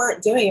you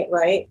weren't doing it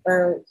right,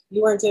 or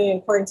you weren't doing it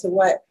according to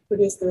what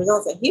produced the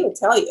results, that he would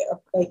tell you.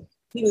 Like,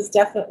 he was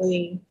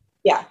definitely,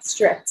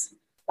 strict.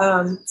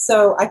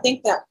 So I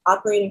think that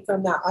operating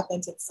from that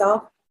authentic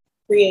self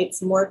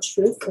creates more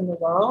truth in the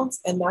world.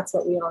 And that's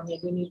what we all need.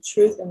 We need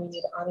truth and we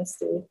need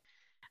honesty.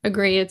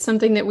 Agree. It's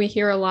something that we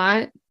hear a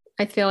lot.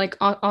 I feel like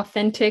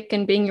authentic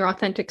and being your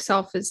authentic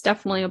self is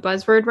definitely a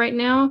buzzword right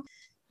now.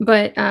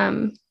 But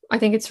I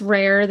think it's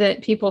rare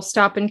that people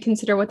stop and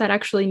consider what that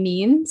actually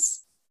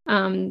means.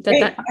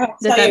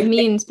 That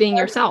means being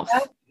yourself.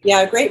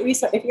 Yeah, great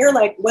resource. If you're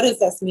like, what does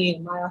this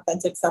mean, my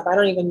authentic self? I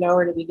don't even know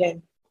where to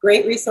begin.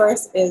 Great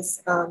resource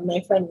is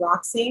my friend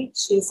Roxy.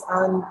 She's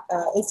on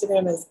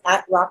Instagram as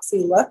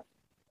 @RoxyLook,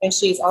 and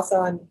she's also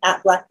on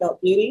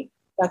 @BlackBeltBeauty.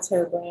 That's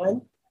her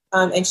brand.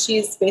 And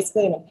she's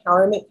basically an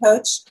empowerment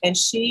coach, and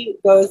she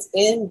goes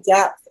in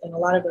depth in a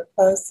lot of her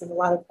posts and a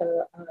lot of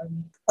her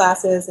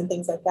classes and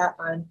things like that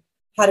on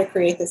how to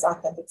create this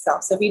authentic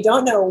self. So if you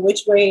don't know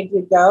which way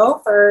to go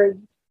for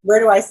where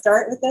do I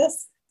start with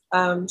this,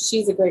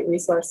 she's a great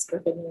resource for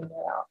figuring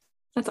that out.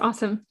 That's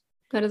awesome.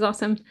 That is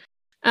awesome.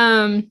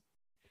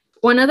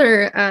 One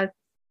other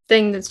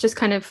thing that's just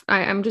kind of,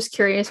 I'm just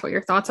curious what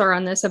your thoughts are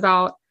on this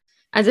about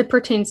as it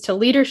pertains to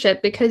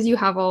leadership, because you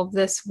have all of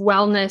this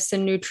wellness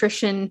and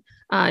nutrition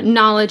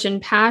knowledge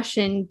and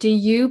passion. Do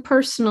you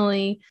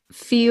personally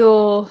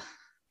feel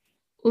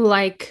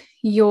like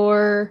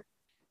your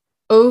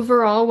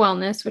overall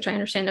wellness, which I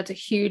understand that's a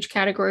huge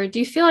category, do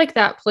you feel like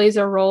that plays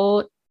a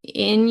role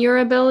in your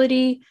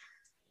ability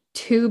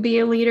to be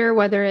a leader,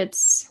 whether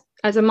it's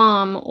as a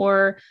mom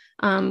or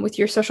with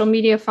your social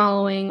media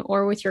following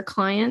or with your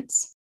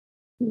clients?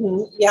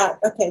 Yeah.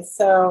 Okay.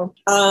 So,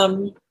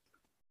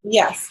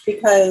 yes,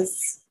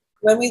 because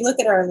when we look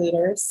at our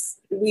leaders,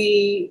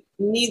 we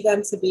need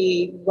them to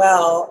be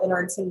well in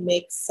order to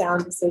make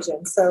sound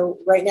decisions. So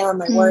right now in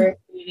my warrior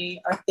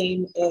community, our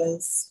theme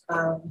is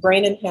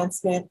brain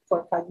enhancement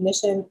for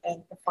cognition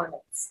and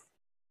performance.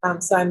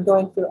 So I'm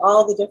going through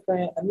all the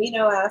different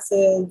amino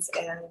acids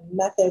and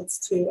methods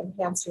to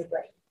enhance your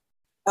brain.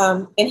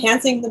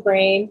 Enhancing the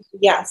brain,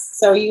 yes.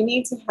 So you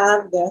need to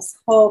have this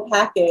whole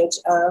package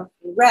of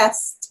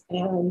rest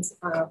and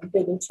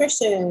good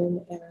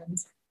nutrition and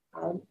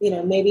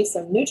maybe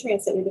some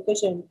nutrients that you're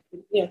deficient,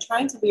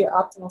 trying to be your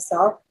optimal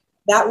self.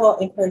 That will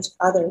encourage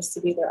others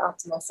to be their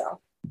optimal self.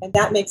 And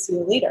that makes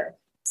you a leader.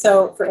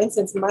 So for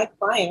instance, my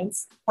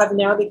clients have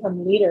now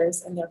become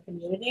leaders in their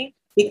community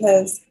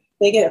because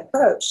they get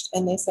approached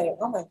and they say,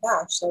 oh my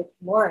gosh, like,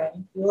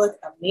 Lauren, you look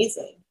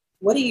amazing.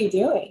 What are you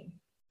doing?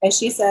 And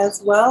she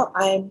says, well,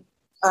 I'm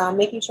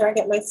making sure I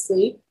get my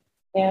sleep,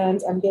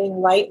 and I'm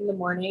getting light in the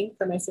morning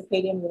for my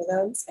circadian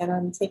rhythms, and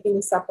I'm taking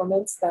the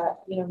supplements that,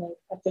 my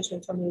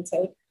practitioner told me to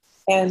take.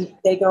 And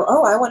they go,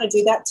 oh, I want to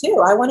do that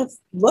too. I want to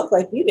look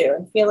like you do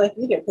and feel like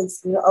you do,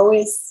 because you're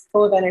always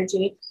full of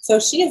energy. So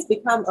she has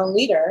become a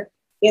leader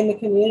in the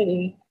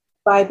community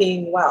by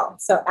being well.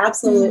 So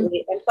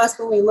absolutely. And plus,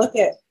 when we look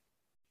at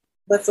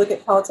let's look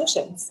at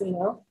politicians, we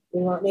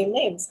won't name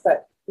names,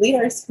 but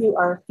leaders who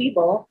are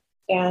feeble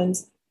and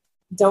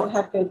don't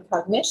have good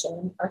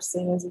cognition are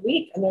seen as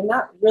weak, and they're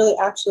not really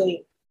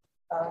actually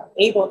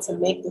able to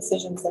make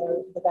decisions that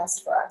are the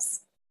best for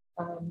us.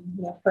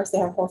 Of course, they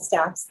have whole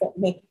staffs that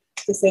make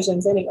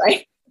decisions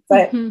anyway.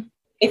 But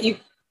if you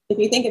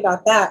think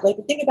about that, like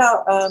think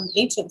about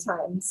ancient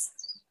times,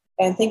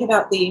 and think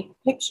about the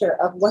picture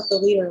of what the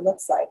leader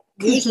looks like.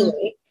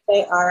 Usually,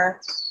 they are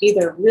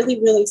either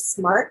really, really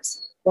smart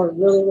or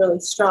really, really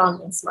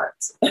strong and smart.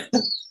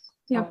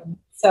 Yeah.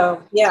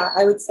 So yeah,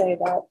 I would say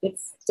that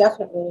it's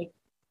definitely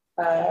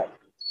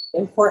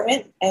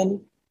important.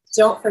 And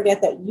don't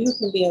forget that you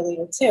can be a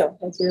leader too.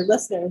 Like your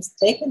listeners,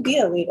 they can be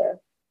a leader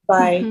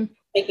by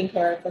taking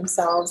care of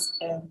themselves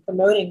and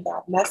promoting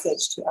that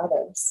message to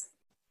others.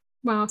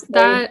 Wow,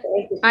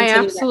 I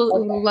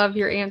absolutely love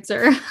your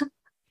answer.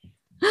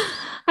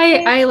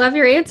 I love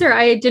your answer.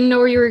 I didn't know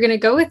where you were going to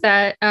go with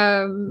that.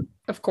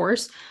 Of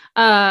course.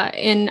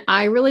 And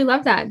I really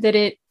love that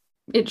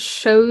it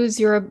shows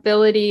your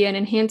ability and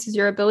enhances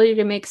your ability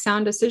to make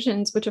sound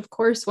decisions, which of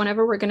course,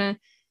 whenever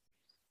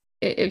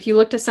if you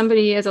look to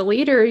somebody as a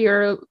leader,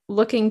 you're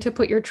looking to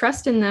put your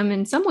trust in them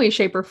in some way,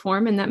 shape, or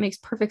form. And that makes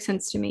perfect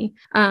sense to me.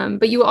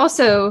 But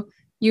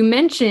you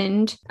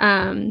mentioned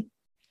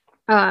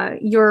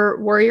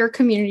your Warrior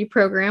Community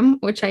Program,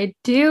 which I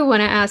do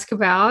want to ask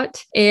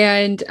about,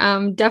 and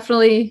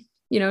definitely,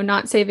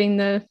 not saving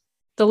the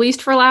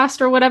least for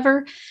last or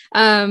whatever.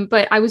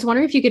 But I was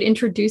wondering if you could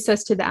introduce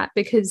us to that,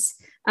 because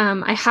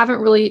I haven't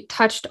really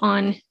touched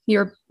on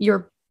your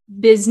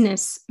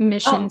business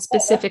mission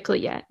specifically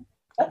yet.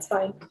 That's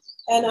fine.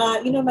 And,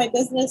 my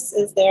business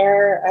is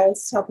there. I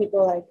always tell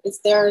people, it's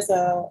there as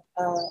a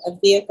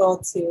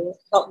vehicle to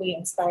help me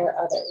inspire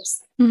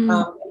others, and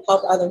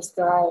help others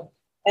thrive.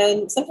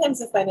 And sometimes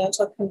the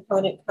financial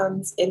component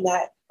comes in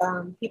that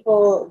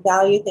people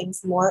value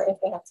things more if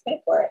they have to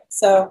pay for it.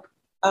 So,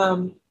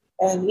 and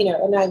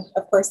I,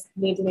 of course,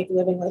 need to make a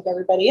living like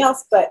everybody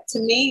else. But to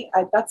me,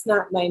 that's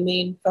not my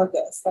main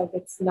focus. Like,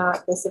 it's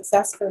not the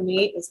success for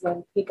me is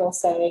when people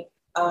say,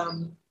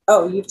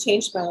 oh, you've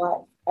changed my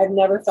life. I've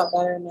never felt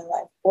better in my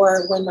life.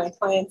 Or when my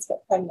clients get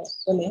pregnant,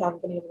 when they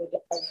haven't been able to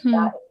get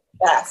pregnant.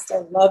 That is the best. I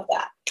love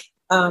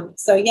that.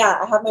 So yeah,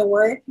 I have my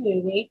Warrior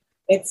Community.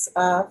 It's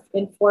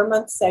in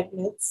 4-month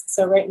segments.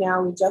 So right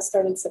now we just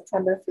started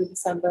September through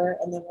December,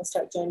 and then we'll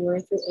start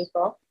January through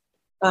April.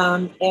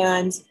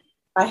 And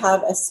I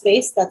have a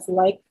space that's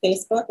like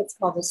Facebook. It's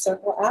called the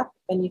Circle app,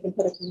 and you can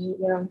put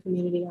your own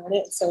community on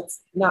it. So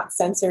it's not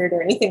censored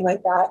or anything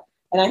like that.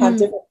 And I have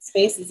different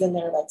spaces in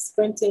there, like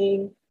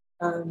sprinting,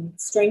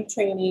 strength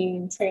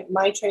training,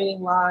 my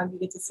training log. You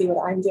get to see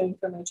what I'm doing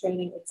for my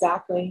training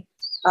exactly.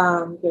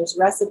 There's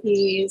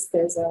recipes.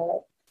 There's a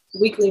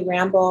weekly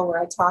ramble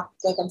where I talk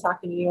like I'm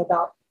talking to you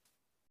about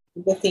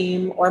the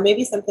theme, or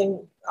maybe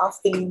something off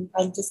theme.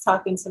 I'm just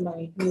talking to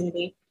my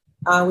community.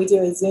 We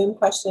do a Zoom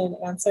question and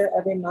answer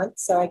every month.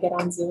 So I get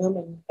on Zoom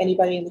and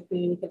anybody in the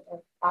community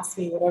can ask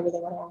me whatever they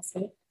want to ask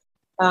me.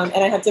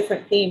 And I have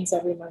different themes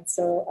every month.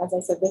 So as I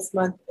said, this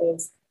month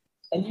is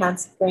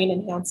brain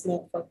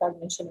enhancement for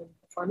cognition and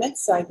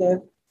performance. So I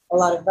give a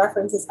lot of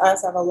references. I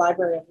also have a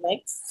library of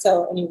links.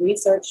 So any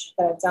research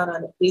that I've done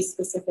on these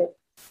specific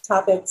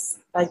topics,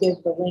 I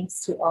give the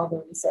links to all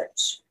the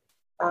research.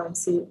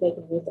 So they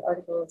can read the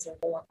articles or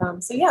go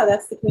on. So yeah,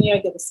 that's the community.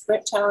 I give a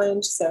sprint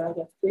challenge. So I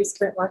give 3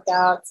 sprint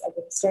workouts. I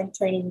give a strength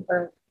training,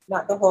 or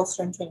not the whole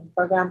strength training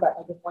program, but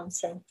I give 1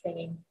 strength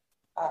training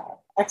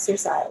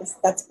exercise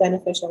that's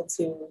beneficial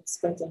to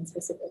sprinting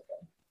specifically.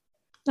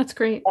 That's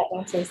great. That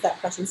answers that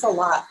question. It's a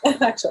lot,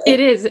 actually. It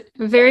is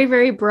very,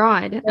 very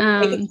broad. We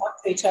can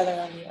talk to each other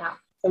on the app.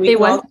 So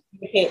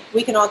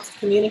we can all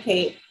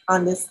communicate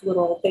on this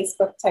little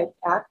Facebook type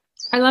app.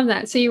 I love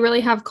that. So you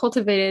really have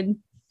cultivated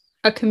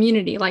a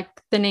community, like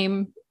the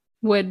name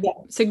would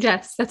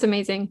suggest. That's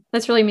amazing.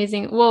 That's really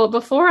amazing. Well,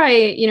 before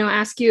I,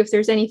 ask you if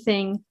there's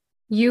anything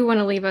you want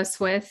to leave us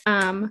with,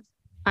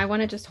 I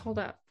want to just hold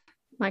up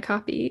my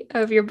copy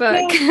of your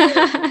book.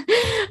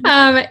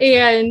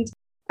 And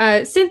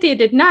Cynthia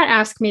did not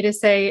ask me to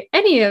say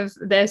any of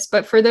this,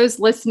 but for those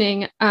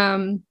listening,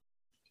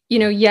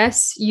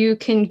 yes, you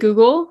can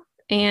Google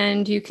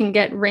and you can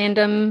get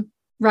random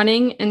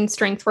running and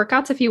strength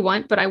workouts if you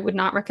want, but I would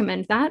not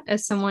recommend that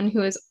as someone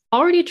who has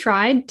already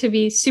tried to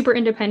be super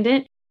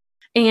independent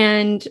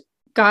and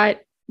got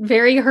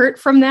very hurt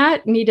from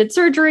that, needed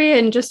surgery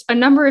and just a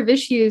number of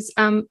issues.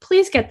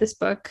 Please get this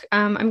book.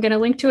 I'm going to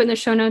link to it in the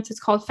show notes. It's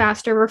called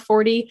Fast Over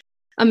 40,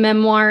 a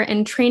memoir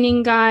and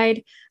training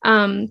guide.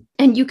 And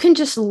you can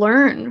just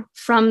learn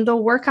from the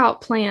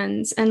workout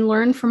plans and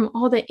learn from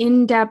all the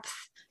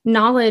in-depth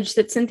knowledge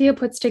that Cynthia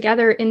puts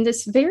together in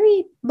this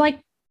very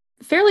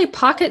fairly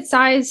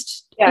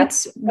pocket-sized.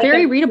 It's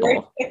very readable.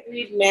 Very quick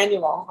read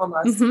manual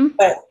almost,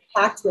 but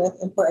packed with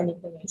important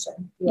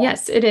information.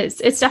 Yes, it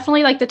is. It's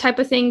definitely like the type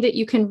of thing that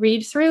you can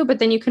read through, but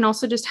then you can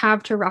also just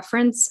have to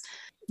reference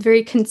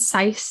very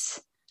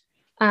concise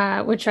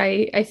which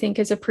I think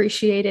is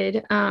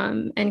appreciated,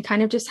 and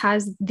kind of just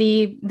has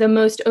the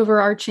most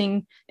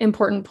overarching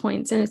important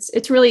points. And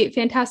it's really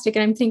fantastic.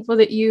 And I'm thankful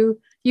that you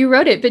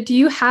wrote it. But do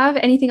you have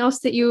anything else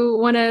that you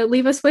want to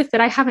leave us with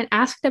that I haven't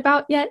asked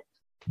about yet?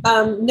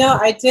 No,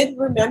 I did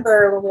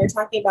remember when we were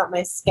talking about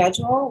my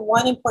schedule,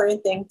 one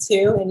important thing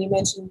too, and you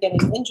mentioned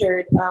getting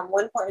injured.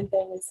 One important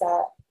thing is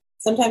that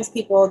sometimes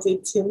people do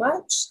too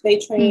much. They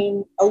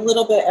train a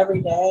little bit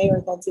every day,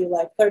 or they'll do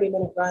like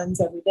 30-minute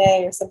runs every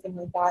day or something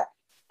like that.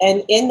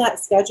 And in that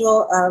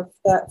schedule of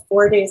the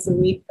 4 days a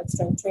week of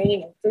strength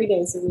training and 3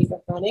 days a week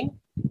of running,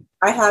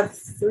 I have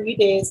 3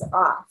 days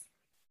off.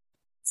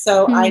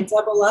 So I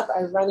double up.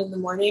 I run in the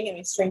morning and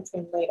I strength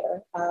train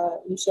later.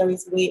 You should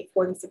always wait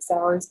 4 to 6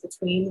 hours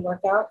between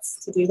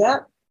workouts to do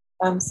that.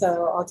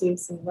 So I'll do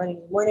some running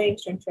in the morning,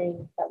 strength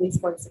train at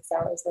least 4 to 6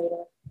 hours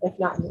later, if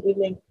not in the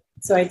evening.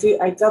 So I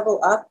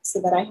double up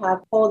so that I have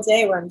a whole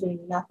day where I'm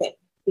doing nothing,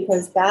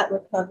 because that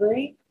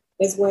recovery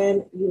is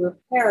when you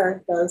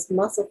repair those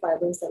muscle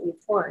fibers that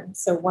you've torn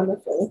so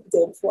wonderfully the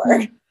day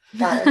before.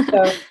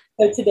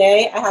 So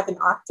today I have an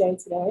off day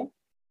today.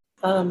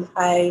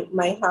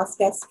 My house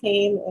guests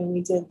came and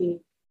we did the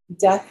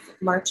Death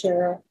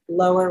Marcher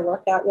lower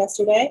workout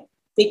yesterday.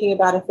 Speaking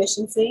about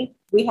efficiency,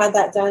 we had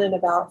that done in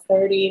about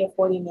 30 to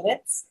 40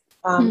 minutes.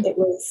 It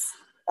was,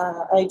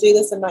 I do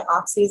this in my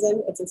off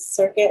season. It's a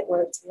circuit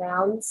where it's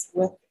rounds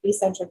with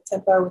eccentric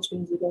tempo, which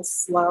means you go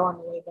slow on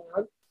the way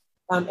down.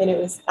 And it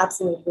was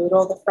absolutely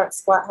brutal. The front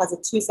squat has a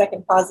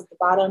 2-second pause at the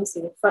bottom.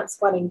 So you're front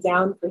squatting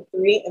down for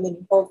 3, and then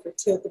you hold for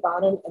 2 at the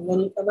bottom, and then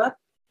you come up.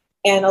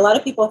 And a lot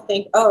of people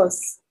think, oh,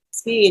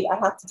 speed, I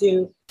have to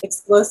do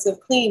explosive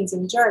cleans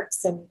and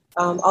jerks and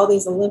all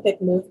these Olympic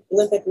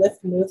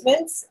lift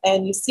movements.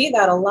 And you see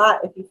that a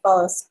lot if you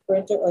follow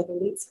sprinter, like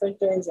elite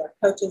sprinters or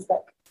coaches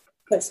that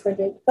coach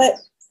sprinters. But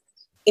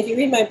if you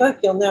read my book,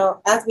 you'll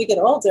know as we get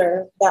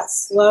older, that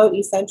slow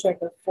eccentric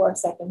of 4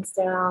 seconds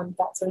down,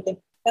 that sort of thing,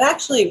 that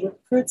actually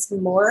recruits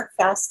more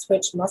fast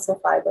twitch muscle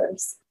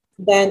fibers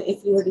than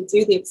if you were to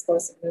do the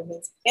explosive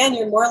movements. And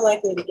you're more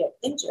likely to get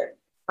injured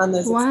on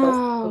those explosive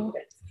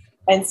movements.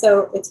 And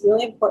so it's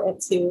really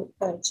important to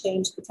kind of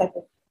change the type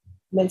of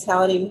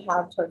mentality we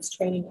have towards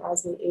training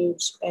as we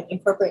age and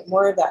incorporate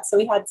more of that. So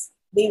we had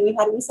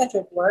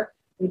eccentric work.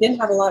 We didn't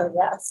have a lot of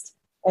rest.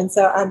 And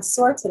so I'm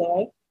sore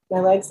today. My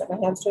legs and my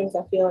hamstrings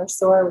I feel are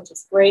sore, which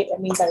is great. That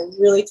means I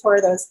really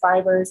tore those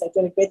fibers. I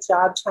did a good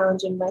job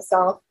challenging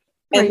myself.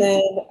 And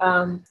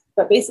then,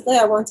 but basically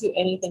I won't do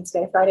anything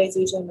today. Friday is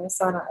usually my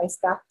sauna ice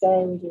bath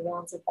day. We do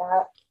rounds of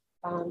that.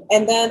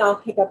 And then I'll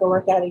pick up a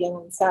workout again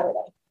on Saturday.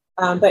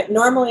 But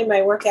normally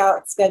my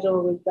workout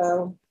schedule would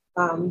go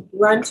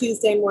run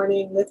Tuesday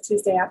morning, lift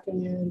Tuesday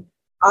afternoon,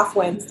 off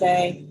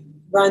Wednesday,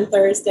 run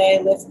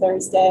Thursday, lift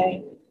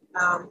Thursday,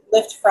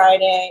 lift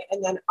Friday,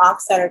 and then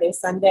off Saturday,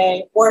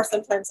 Sunday, or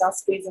sometimes I'll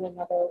squeeze in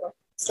another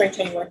strength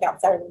training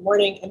workout Saturday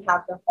morning and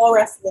have the whole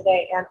rest of the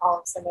day and all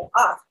of Sunday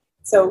off.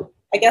 So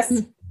I guess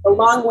the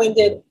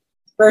long-winded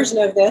version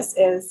of this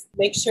is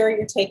make sure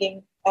you're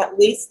taking at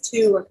least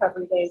 2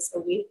 recovery days a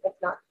week, if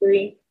not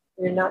 3,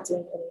 or you're not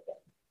doing anything.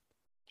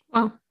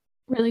 Wow.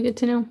 Really good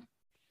to know.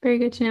 Very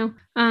good to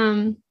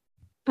know.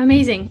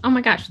 Amazing. Oh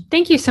my gosh.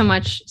 Thank you so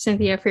much,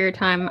 Cynthia, for your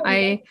time.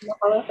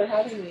 For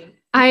having me.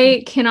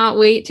 I cannot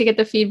wait to get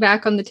the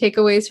feedback on the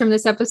takeaways from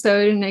this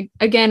episode. And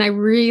again, I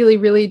really,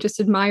 really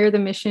just admire the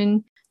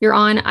mission you're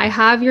on. I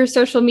have your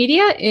social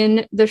media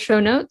in the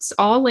show notes,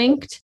 all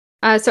linked.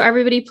 So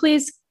everybody,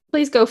 please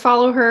go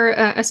follow her,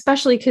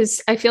 especially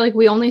because I feel like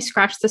we only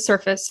scratch the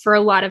surface for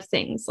a lot of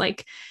things.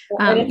 Like,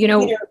 you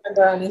know, easy to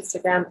remember on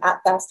Instagram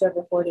at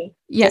FastOver40.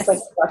 Yes.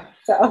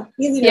 So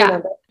easy to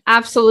remember.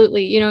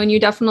 Absolutely. You know, and you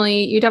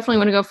definitely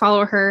want to go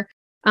follow her.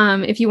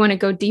 If you want to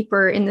go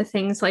deeper in the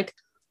things like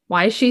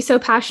why she so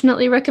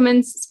passionately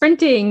recommends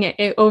sprinting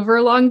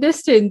over long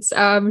distance.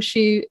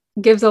 She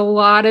gives a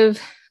lot of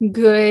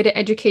good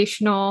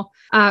educational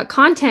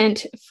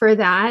content for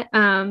that.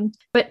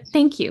 But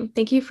thank you.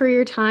 Thank you for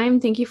your time.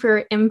 Thank you for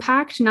your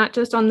impact, not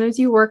just on those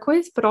you work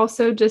with, but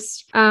also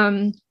just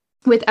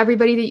with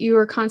everybody that you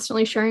are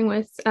constantly sharing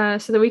with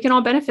so that we can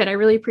all benefit. I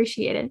really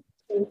appreciate it.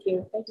 Thank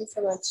you. Thank you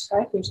so much.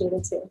 I appreciate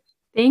it too.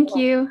 Thank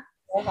you.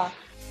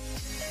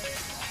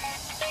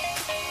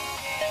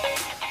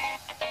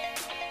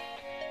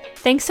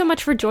 Thanks so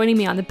much for joining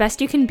me on the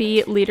Best You Can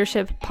Be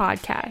Leadership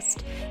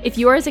Podcast. If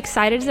you are as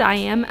excited as I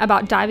am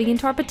about diving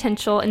into our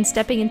potential and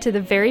stepping into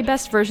the very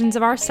best versions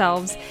of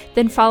ourselves,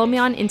 then follow me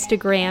on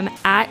Instagram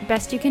at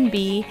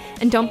BestYouCanBe,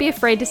 and don't be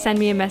afraid to send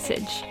me a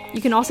message. You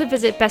can also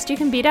visit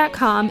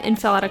bestyoucanbe.com and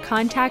fill out a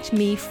contact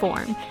me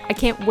form. I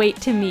can't wait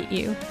to meet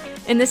you.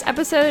 In this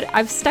episode,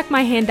 I've stuck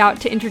my hand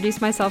out to introduce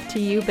myself to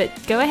you, but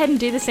go ahead and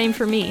do the same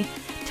for me.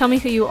 Tell me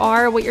who you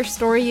are, what your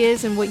story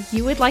is, and what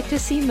you would like to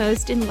see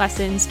most in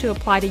lessons to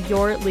apply to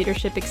your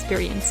leadership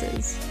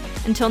experiences.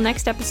 Until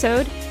next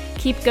episode,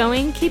 keep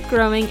going, keep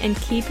growing, and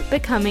keep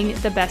becoming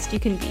the best you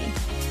can be.